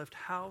who has left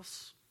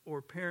house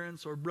or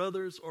parents or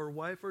brothers or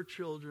wife or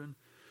children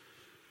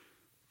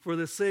for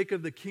the sake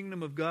of the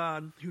kingdom of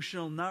God, who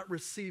shall not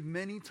receive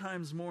many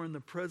times more in the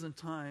present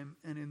time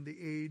and in the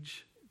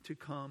age to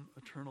come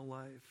eternal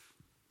life.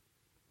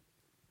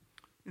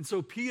 And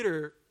so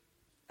Peter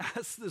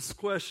asks this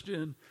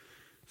question,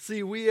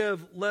 See, we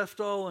have left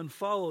all and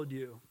followed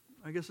you.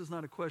 I guess it's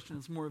not a question,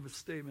 it's more of a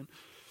statement.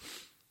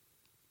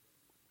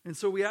 And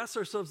so we ask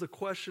ourselves the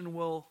question,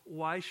 well,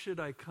 why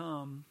should I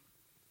come?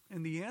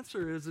 And the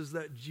answer is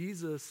that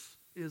Jesus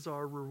is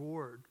our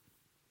reward.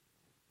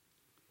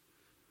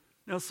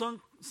 Now,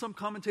 some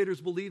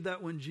commentators believe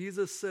that when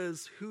Jesus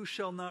says, who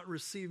shall not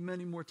receive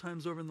many more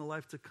times over in the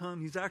life to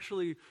come, he's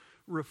actually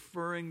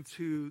referring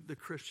to the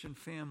Christian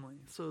family.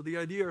 So the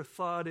idea or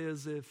thought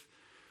is if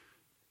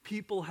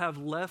people have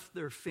left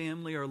their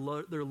family or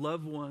their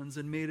loved ones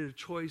and made a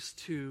choice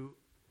to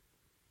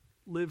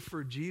live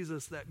for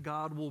Jesus, that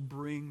God will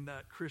bring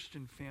that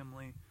Christian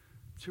family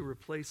to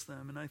replace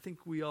them. And I think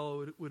we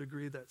all would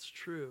agree that's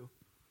true.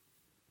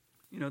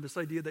 You know, this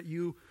idea that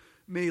you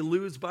may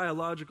lose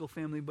biological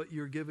family, but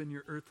you're given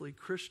your earthly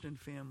Christian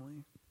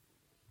family.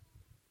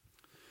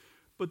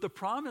 But the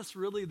promise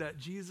really that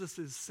Jesus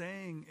is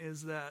saying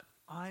is that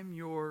I'm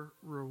your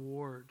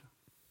reward.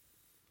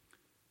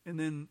 And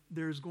then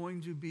there's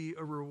going to be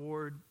a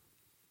reward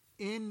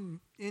in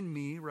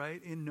me,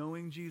 right? In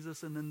knowing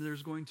Jesus, and then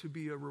there's going to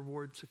be a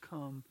reward to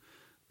come,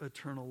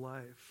 eternal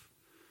life.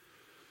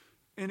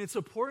 And it's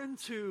important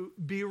to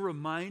be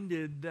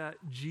reminded that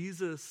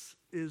Jesus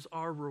is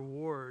our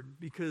reward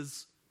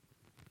because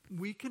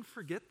we can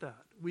forget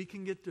that. We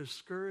can get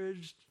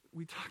discouraged.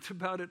 We talked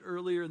about it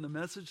earlier in the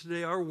message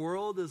today. Our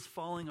world is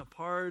falling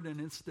apart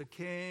and it's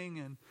decaying,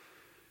 and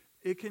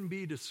it can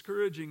be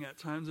discouraging at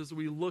times as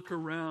we look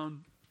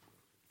around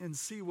and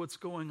see what's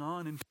going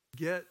on and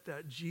forget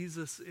that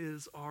Jesus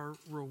is our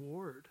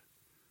reward.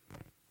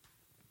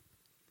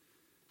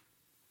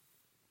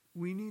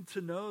 We need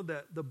to know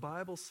that the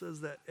Bible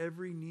says that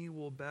every knee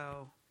will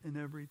bow and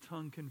every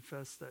tongue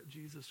confess that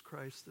Jesus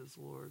Christ is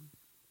Lord.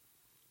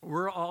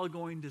 We're all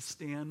going to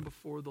stand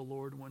before the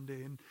Lord one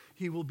day, and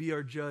he will be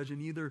our judge. And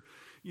either,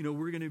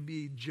 we're going to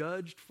be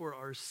judged for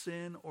our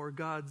sin, or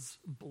God's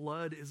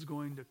blood is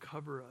going to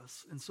cover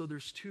us. And so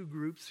there's two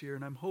groups here,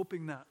 and I'm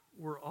hoping that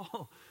we're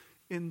all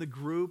in the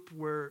group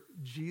where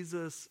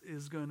Jesus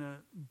is going to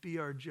be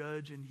our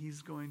judge and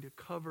he's going to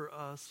cover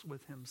us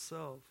with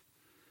himself.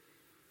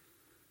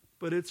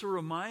 But it's a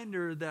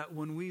reminder that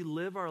when we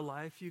live our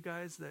life, you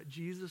guys, that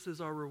Jesus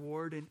is our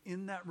reward. And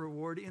in that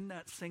reward, in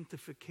that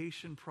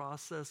sanctification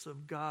process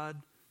of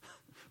God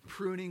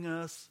pruning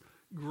us,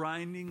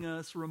 grinding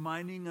us,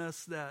 reminding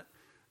us that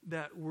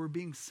we're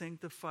being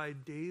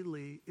sanctified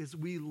daily, is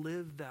we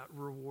live that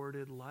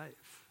rewarded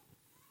life.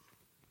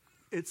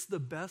 It's the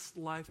best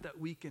life that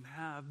we can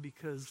have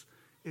because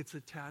it's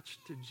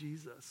attached to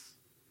Jesus.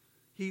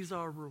 He's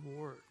our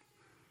reward.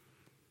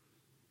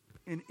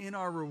 And in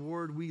our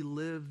reward, we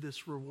live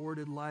this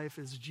rewarded life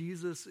as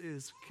Jesus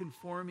is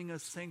conforming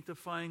us,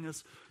 sanctifying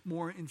us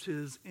more into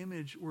his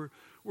image. We're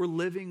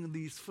living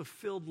these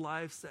fulfilled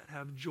lives that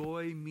have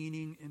joy,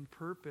 meaning, and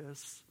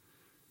purpose.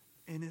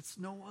 And it's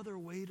no other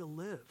way to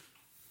live.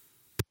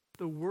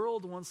 The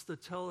world wants to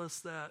tell us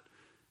that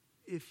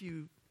if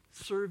you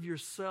serve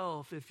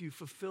yourself, if you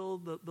fulfill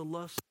the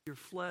lust of your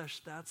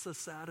flesh, that's a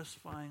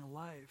satisfying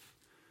life.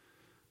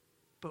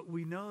 But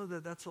we know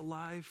that that's a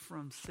lie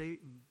from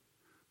Satan.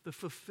 The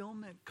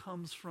fulfillment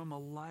comes from a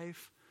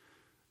life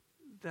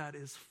that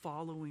is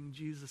following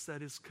Jesus,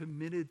 that is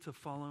committed to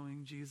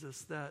following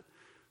Jesus,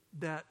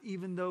 that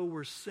even though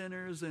we're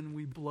sinners and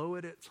we blow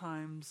it at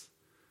times,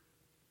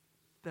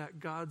 that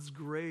God's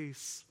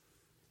grace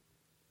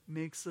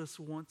makes us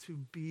want to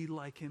be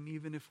like him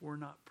even if we're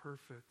not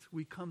perfect.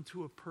 We come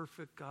to a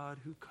perfect God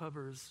who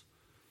covers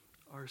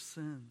our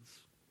sins.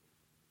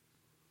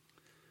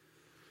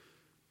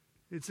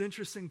 It's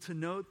interesting to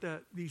note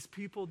that these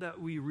people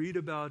that we read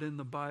about in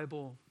the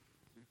Bible,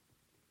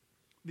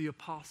 the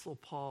Apostle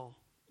Paul,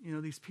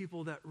 these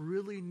people that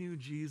really knew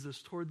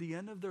Jesus, toward the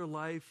end of their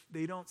life,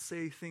 they don't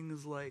say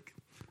things like,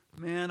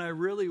 man, I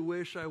really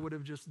wish I would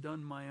have just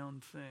done my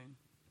own thing.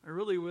 I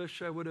really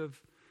wish I would have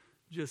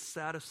just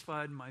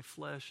satisfied my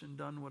flesh and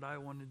done what I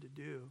wanted to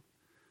do.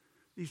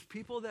 These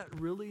people that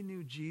really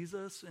knew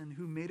Jesus and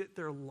who made it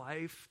their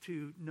life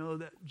to know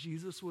that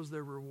Jesus was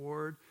their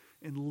reward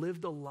and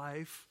lived a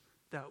life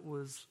that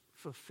was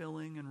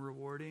fulfilling and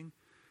rewarding,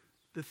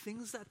 the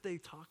things that they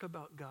talk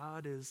about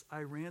God is,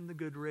 I ran the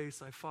good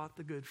race, I fought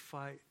the good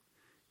fight.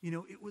 You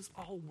know, it was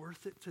all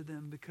worth it to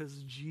them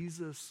because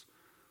Jesus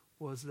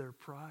was their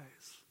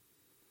prize.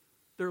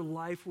 Their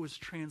life was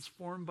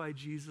transformed by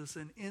Jesus,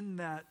 and in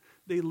that,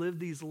 they lived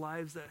these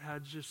lives that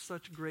had just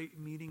such great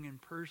meaning and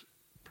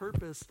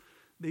purpose.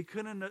 They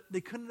couldn't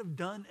have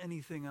done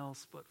anything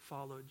else but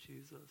follow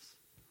Jesus.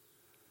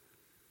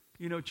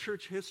 You know,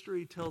 church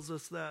history tells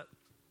us that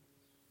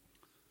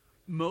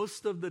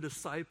most of the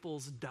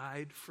disciples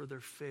died for their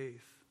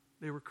faith.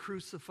 They were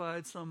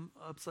crucified, some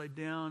upside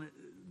down.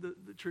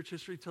 The church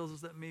history tells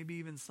us that maybe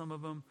even some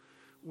of them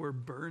were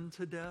burned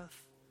to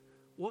death.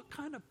 What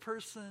kind of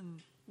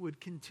person would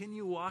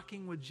continue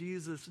walking with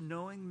Jesus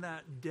knowing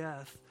that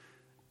death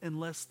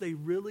unless they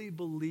really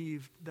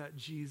believed that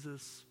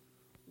Jesus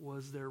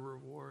was their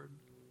reward?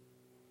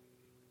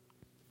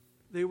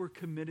 They were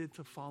committed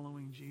to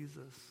following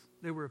Jesus.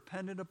 They were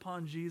dependent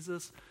upon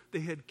Jesus. They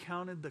had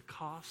counted the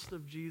cost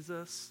of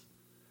Jesus.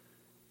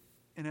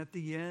 And at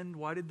the end,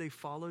 why did they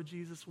follow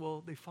Jesus?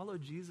 Well, they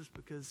followed Jesus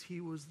because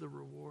he was the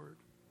reward.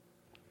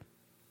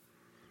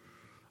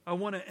 I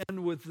want to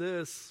end with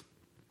this.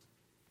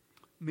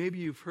 Maybe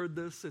you've heard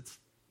this. It's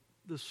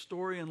the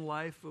story and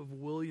life of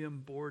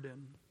William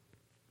Borden.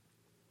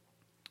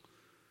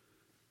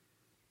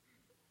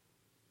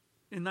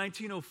 In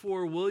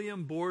 1904,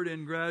 William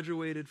Borden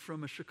graduated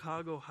from a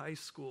Chicago high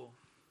school.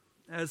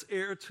 As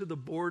heir to the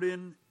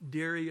Borden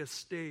Dairy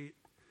Estate,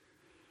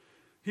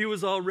 he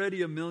was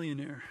already a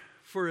millionaire.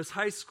 For his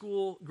high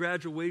school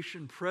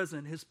graduation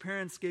present, his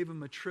parents gave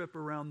him a trip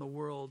around the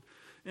world.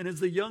 And as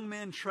the young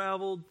man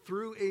traveled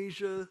through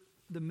Asia,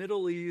 the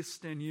Middle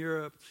East, and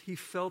Europe, he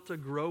felt a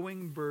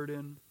growing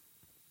burden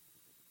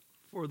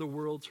for the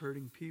world's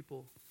hurting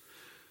people.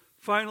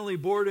 Finally,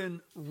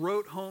 Borden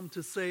wrote home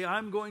to say,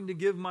 I'm going to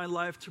give my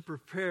life to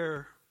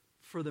prepare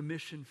for the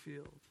mission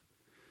field.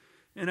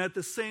 And at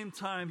the same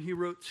time, he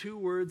wrote 2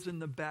 words in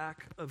the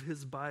back of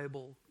his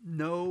Bible,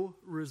 no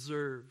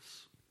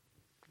reserves.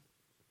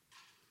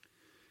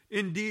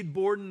 Indeed,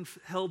 Borden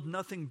held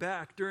nothing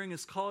back. During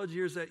his college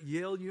years at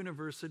Yale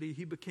University,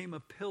 he became a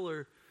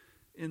pillar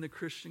in the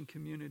Christian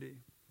community.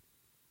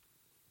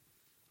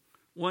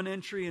 One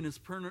entry in his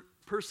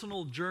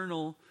personal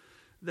journal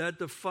that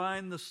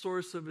defined the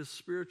source of his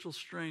spiritual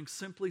strength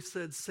simply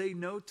said, say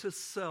no to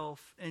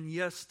self and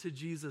yes to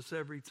Jesus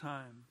every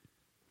time.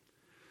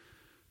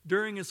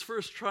 During his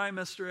first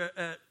semester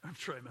at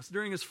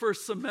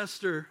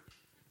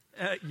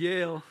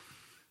Yale,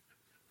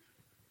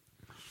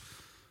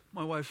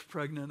 my wife's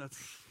pregnant.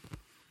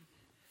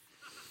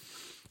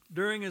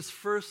 During his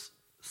first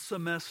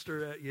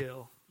semester at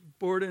Yale,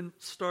 Borden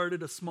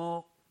started a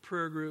small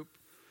prayer group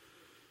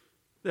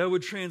that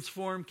would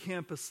transform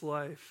campus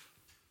life.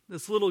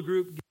 This little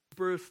group gave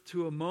birth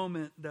to a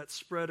moment that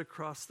spread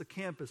across the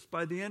campus.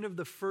 By the end of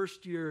the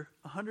first year,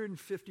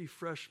 150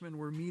 freshmen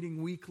were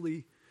meeting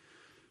weekly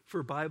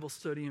for Bible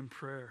study and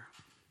prayer.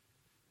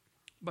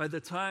 By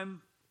the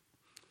time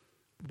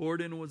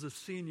Borden was a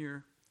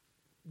senior,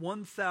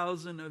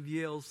 1,000 of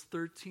Yale's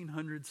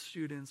 1,300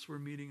 students were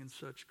meeting in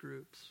such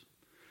groups.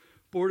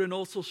 Borden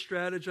also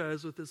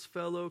strategized with his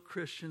fellow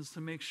Christians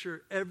to make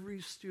sure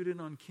every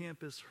student on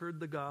campus heard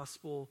the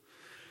gospel,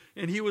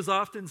 and he was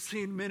often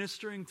seen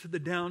ministering to the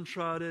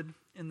downtrodden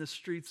in the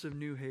streets of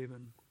New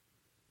Haven.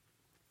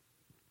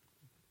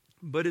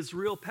 But his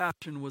real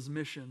passion was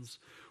missions.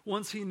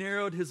 Once he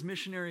narrowed his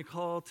missionary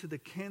call to the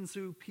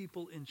Kansu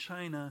people in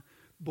China,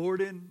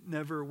 Borden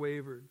never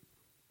wavered.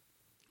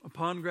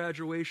 Upon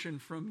graduation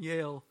from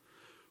Yale,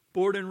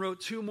 Borden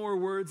wrote 2 more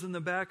words in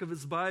the back of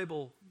his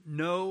Bible,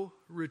 no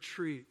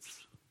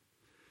retreats.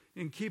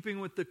 In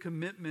keeping with the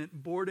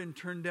commitment, Borden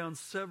turned down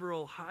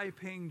several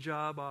high-paying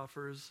job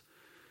offers,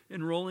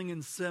 enrolling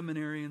in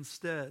seminary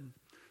instead.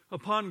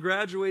 Upon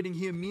graduating,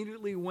 he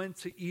immediately went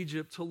to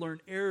Egypt to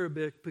learn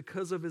Arabic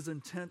because of his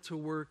intent to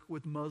work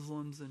with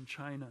Muslims in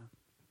China.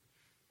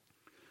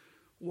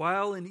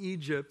 While in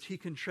Egypt, he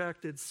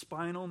contracted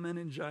spinal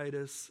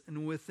meningitis,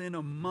 and within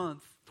a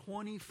month,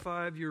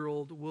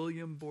 25-year-old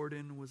William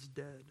Borden was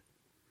dead.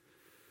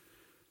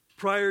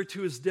 Prior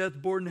to his death,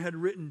 Borden had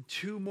written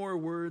 2 more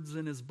words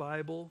in his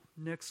Bible,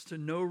 next to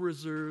no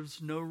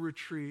reserves, no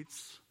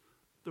retreats.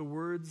 The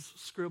words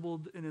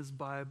scribbled in his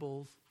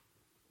Bible,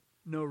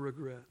 no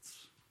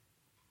regrets.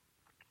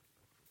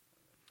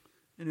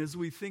 And as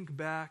we think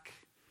back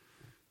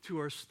to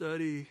our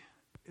study,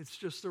 it's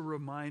just a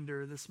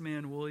reminder, this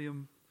man,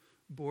 William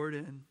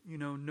Borden,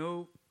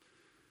 no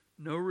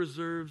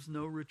reserves,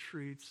 no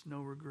retreats,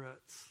 no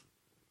regrets.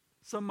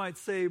 Some might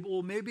say,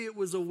 well, maybe it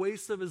was a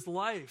waste of his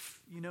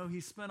life.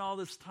 He spent all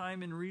this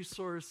time and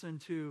resource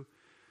into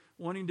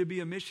wanting to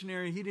be a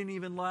missionary. He didn't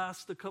even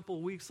last a couple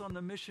weeks on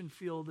the mission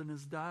field and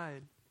has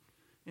died.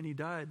 and he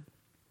died.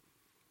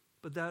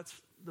 But that's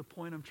the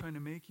point I'm trying to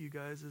make, you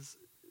guys, is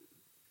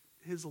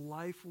his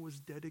life was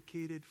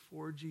dedicated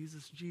for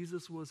Jesus.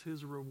 Jesus was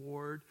his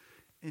reward,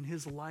 and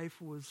his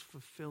life was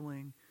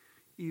fulfilling,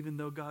 even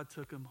though God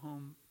took him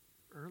home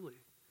early.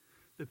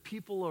 The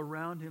people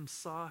around him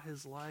saw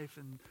his life,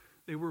 and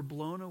they were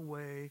blown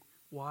away.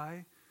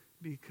 Why?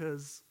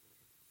 Because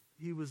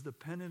he was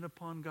dependent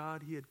upon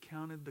God. He had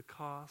counted the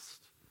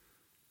cost,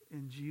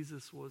 and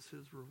Jesus was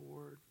his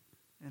reward.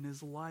 And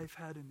his life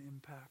had an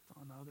impact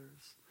on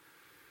others.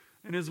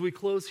 And as we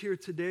close here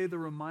today, the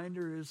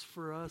reminder is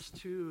for us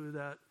too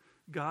that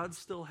God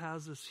still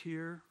has us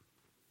here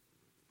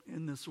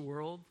in this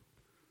world.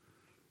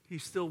 He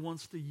still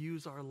wants to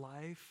use our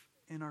life,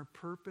 and our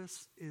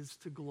purpose is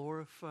to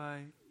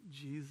glorify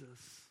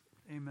Jesus.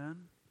 Amen.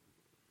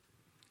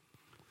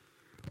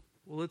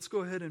 Well, let's go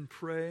ahead and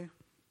pray,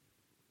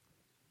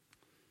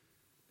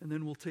 and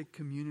then we'll take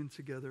communion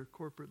together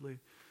corporately.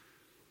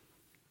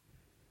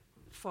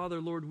 Father,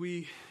 Lord,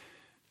 we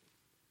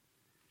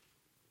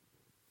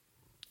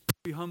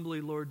humbly,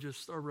 Lord,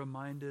 just are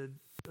reminded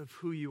of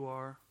who you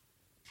are.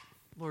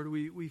 Lord,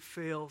 we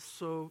fail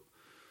so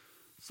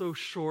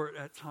short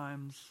at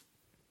times.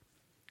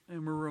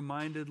 And we're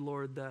reminded,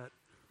 Lord, that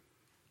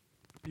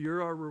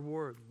you're our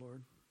reward,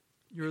 Lord.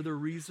 You're the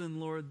reason,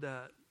 Lord,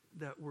 that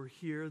we're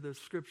here. The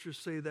scriptures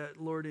say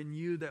that, Lord, in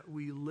you that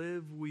we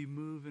live, we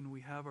move, and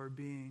we have our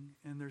being.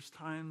 And there's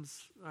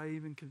times, I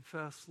even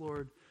confess,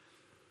 Lord,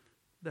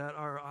 that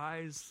our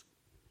eyes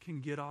can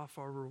get off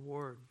our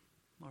reward.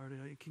 Lord,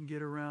 it can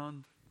get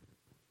around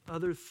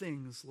other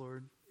things,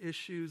 Lord,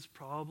 issues,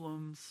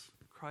 problems,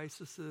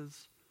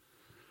 crises.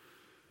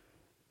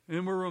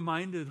 And we're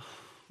reminded,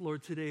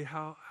 Lord, today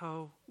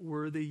how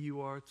worthy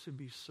you are to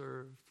be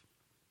served.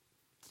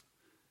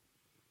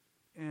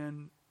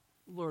 And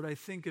Lord, I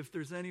think if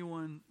there's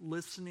anyone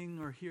listening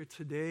or here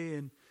today,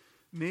 and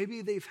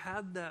maybe they've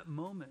had that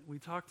moment, we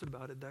talked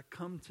about it, that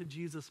come to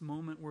Jesus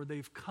moment where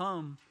they've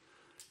come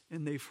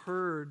and they've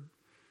heard,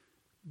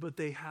 but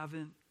they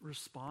haven't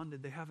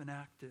responded. They haven't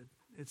acted.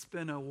 It's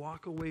been a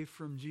walk away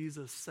from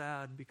Jesus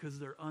sad because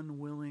they're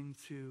unwilling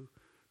to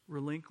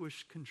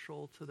relinquish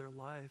control to their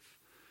life.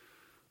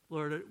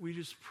 Lord, we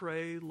just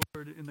pray,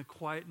 Lord, in the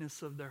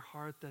quietness of their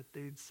heart that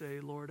they'd say,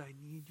 Lord, I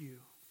need you.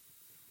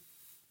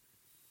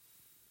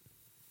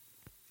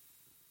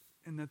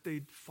 And that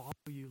they'd follow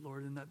you,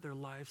 Lord, and that their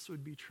lives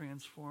would be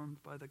transformed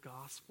by the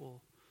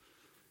gospel,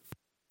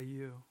 by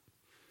you.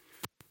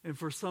 And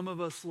for some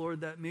of us,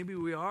 Lord, that maybe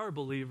we are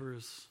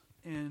believers,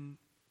 and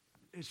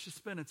it's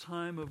just been a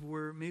time of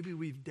where maybe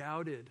we've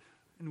doubted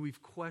and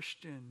we've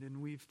questioned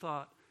and we've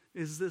thought,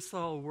 is this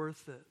all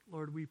worth it?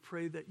 Lord, we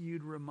pray that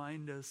you'd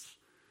remind us,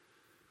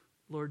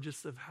 Lord,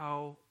 just of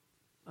how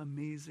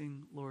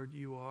amazing, Lord,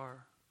 you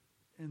are.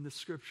 And the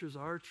scriptures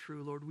are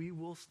true, Lord. We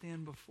will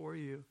stand before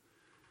you.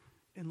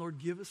 And Lord,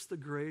 give us the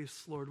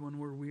grace, Lord, when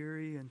we're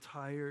weary and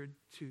tired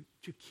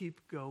to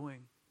keep going,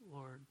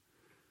 Lord,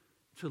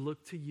 to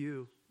look to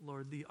you,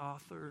 Lord, the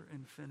author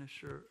and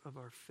finisher of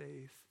our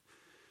faith.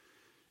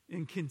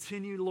 And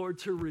continue, Lord,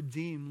 to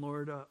redeem,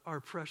 Lord, our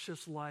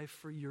precious life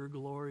for your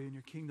glory and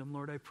your kingdom.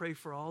 Lord, I pray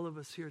for all of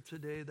us here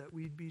today that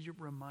we'd be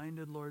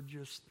reminded, Lord,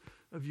 just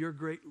of your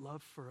great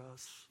love for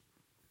us.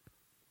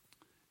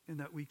 And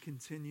that we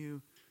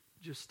continue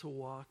just to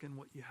walk in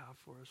what you have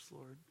for us,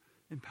 Lord.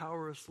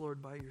 Empower us,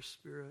 Lord, by your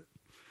Spirit.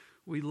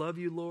 We love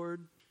you,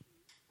 Lord,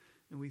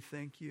 and we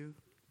thank you.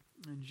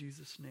 In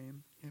Jesus'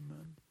 name,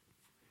 amen.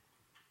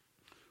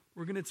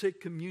 We're going to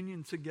take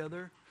communion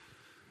together.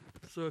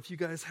 So if you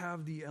guys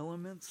have the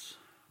elements,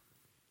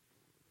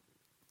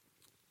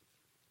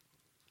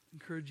 I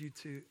encourage you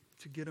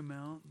to get them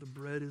out. The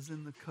bread is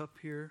in the cup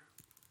here.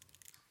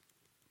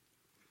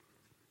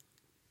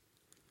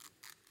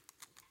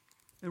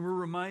 And we're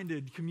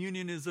reminded,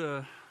 communion is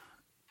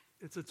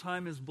it's a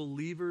time as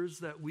believers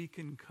that we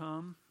can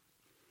come,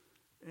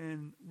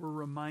 and we're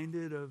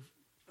reminded of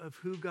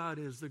who God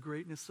is, the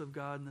greatness of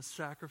God, and the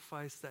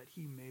sacrifice that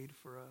he made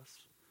for us.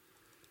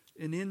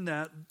 And in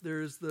that,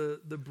 there's the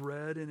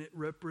bread, and it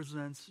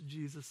represents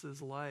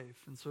Jesus'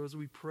 life. And so as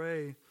we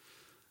pray,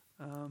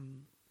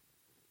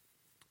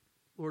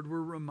 Lord,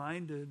 we're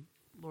reminded,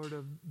 Lord,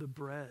 of the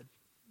bread.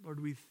 Lord,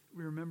 we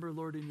remember,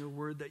 Lord, in your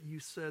word that you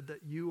said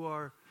that you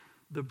are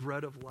the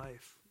bread of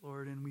life,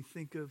 Lord. And we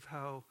think of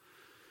how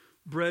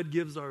bread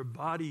gives our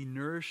body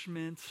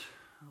nourishment.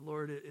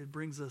 Lord, it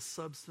brings us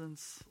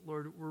substance.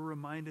 Lord, we're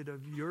reminded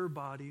of your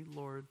body,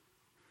 Lord,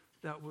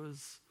 that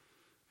was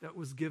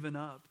given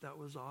up, that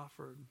was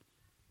offered.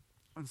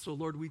 And so,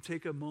 Lord, we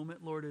take a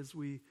moment, Lord, as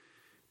we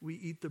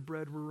eat the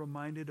bread, we're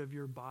reminded of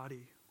your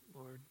body,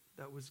 Lord,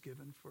 that was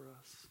given for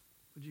us.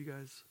 Would you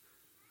guys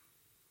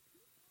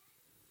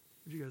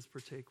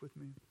partake with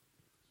me?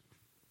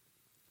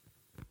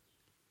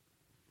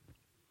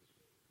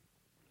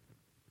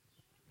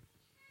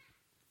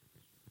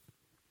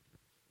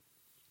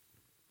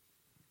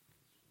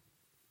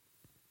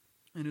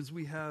 And as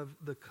we have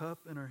the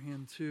cup in our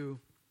hand too,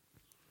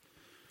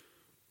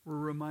 we're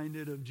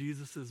reminded of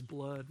Jesus'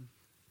 blood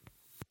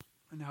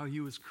and how he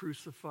was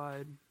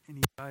crucified and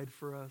he died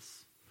for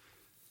us.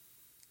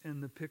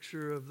 And the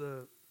picture of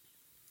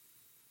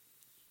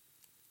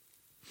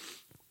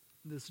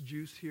this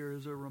juice here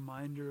is a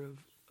reminder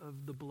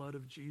of the blood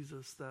of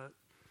Jesus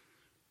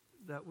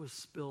that was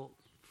spilt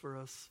for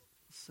us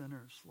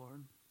sinners,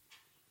 Lord.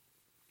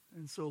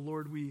 And so,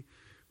 Lord, we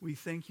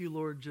thank you,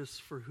 Lord,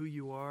 just for who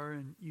you are.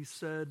 And you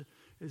said,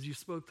 as you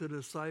spoke to the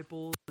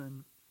disciples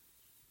and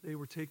they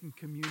were taking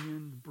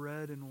communion,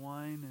 bread and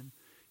wine, and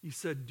you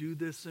said, do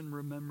this in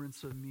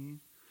remembrance of me.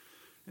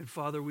 And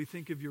Father, we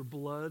think of your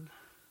blood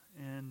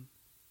and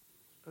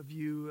of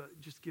you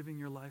just giving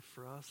your life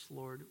for us,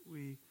 Lord.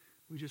 We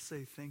just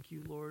say thank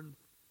you, Lord.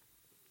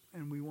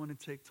 And we want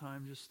to take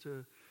time just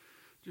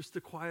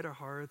to quiet our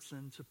hearts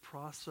and to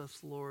process,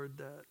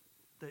 Lord,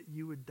 that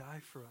you would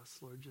die for us,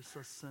 Lord, just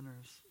us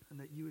sinners, and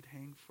that you would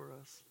hang for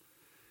us,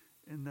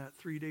 and that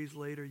 3 days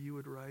later you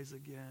would rise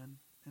again,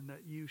 and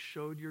that you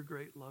showed your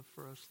great love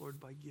for us, Lord,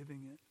 by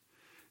giving it.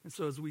 And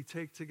so as we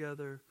take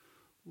together,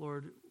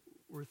 Lord,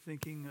 we're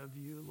thinking of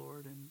you,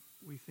 Lord, and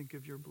we think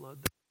of your blood.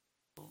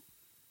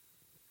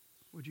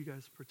 Would you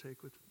guys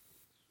partake with me?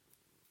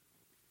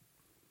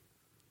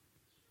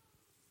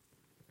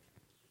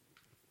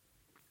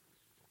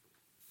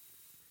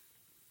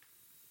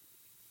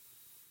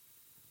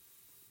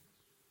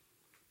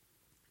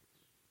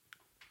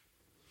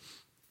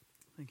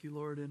 Thank you,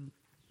 Lord, and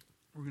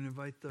we're going to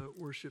invite the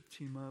worship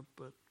team up,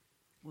 but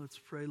let's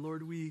pray.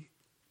 Lord, we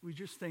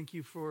just thank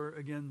you for,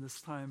 again, this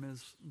time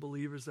as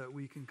believers that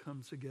we can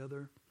come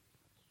together.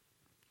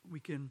 We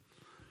can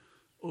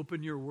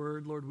open your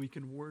word, Lord. We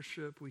can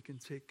worship. We can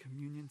take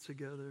communion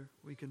together.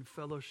 We can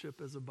fellowship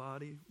as a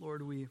body.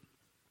 Lord, we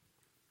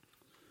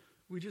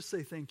just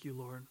say thank you,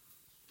 Lord.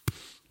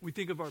 We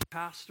think of our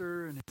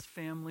pastor and his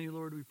family,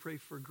 Lord. We pray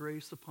for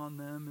grace upon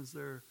them as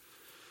they're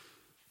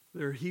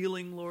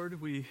healing,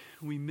 Lord. We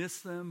miss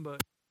them,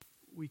 but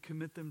we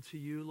commit them to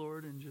you,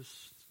 Lord, and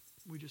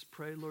we just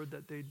pray, Lord,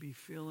 that they'd be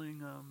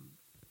feeling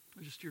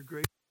just your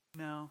grace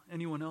now.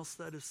 Anyone else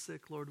that is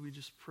sick, Lord, we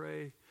just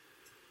pray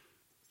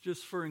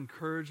just for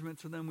encouragement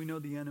to them. We know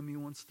the enemy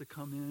wants to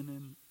come in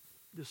and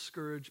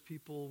discourage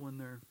people when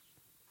they're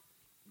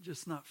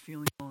just not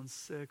feeling well and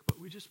sick, but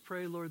we just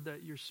pray, Lord,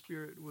 that your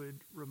Spirit would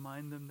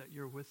remind them that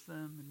you're with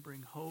them and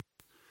bring hope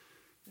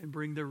and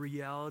bring the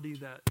reality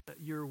that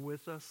you're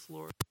with us,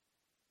 Lord.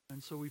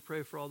 And so we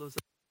pray for all those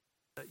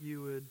that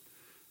you would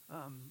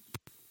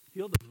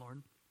heal them,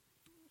 Lord.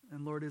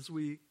 And Lord, as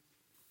we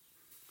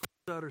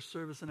close out our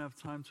service and have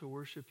time to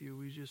worship you,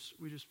 we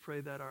just pray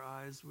that our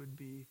eyes would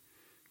be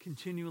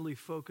continually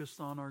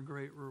focused on our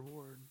great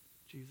reward,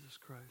 Jesus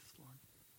Christ, Lord.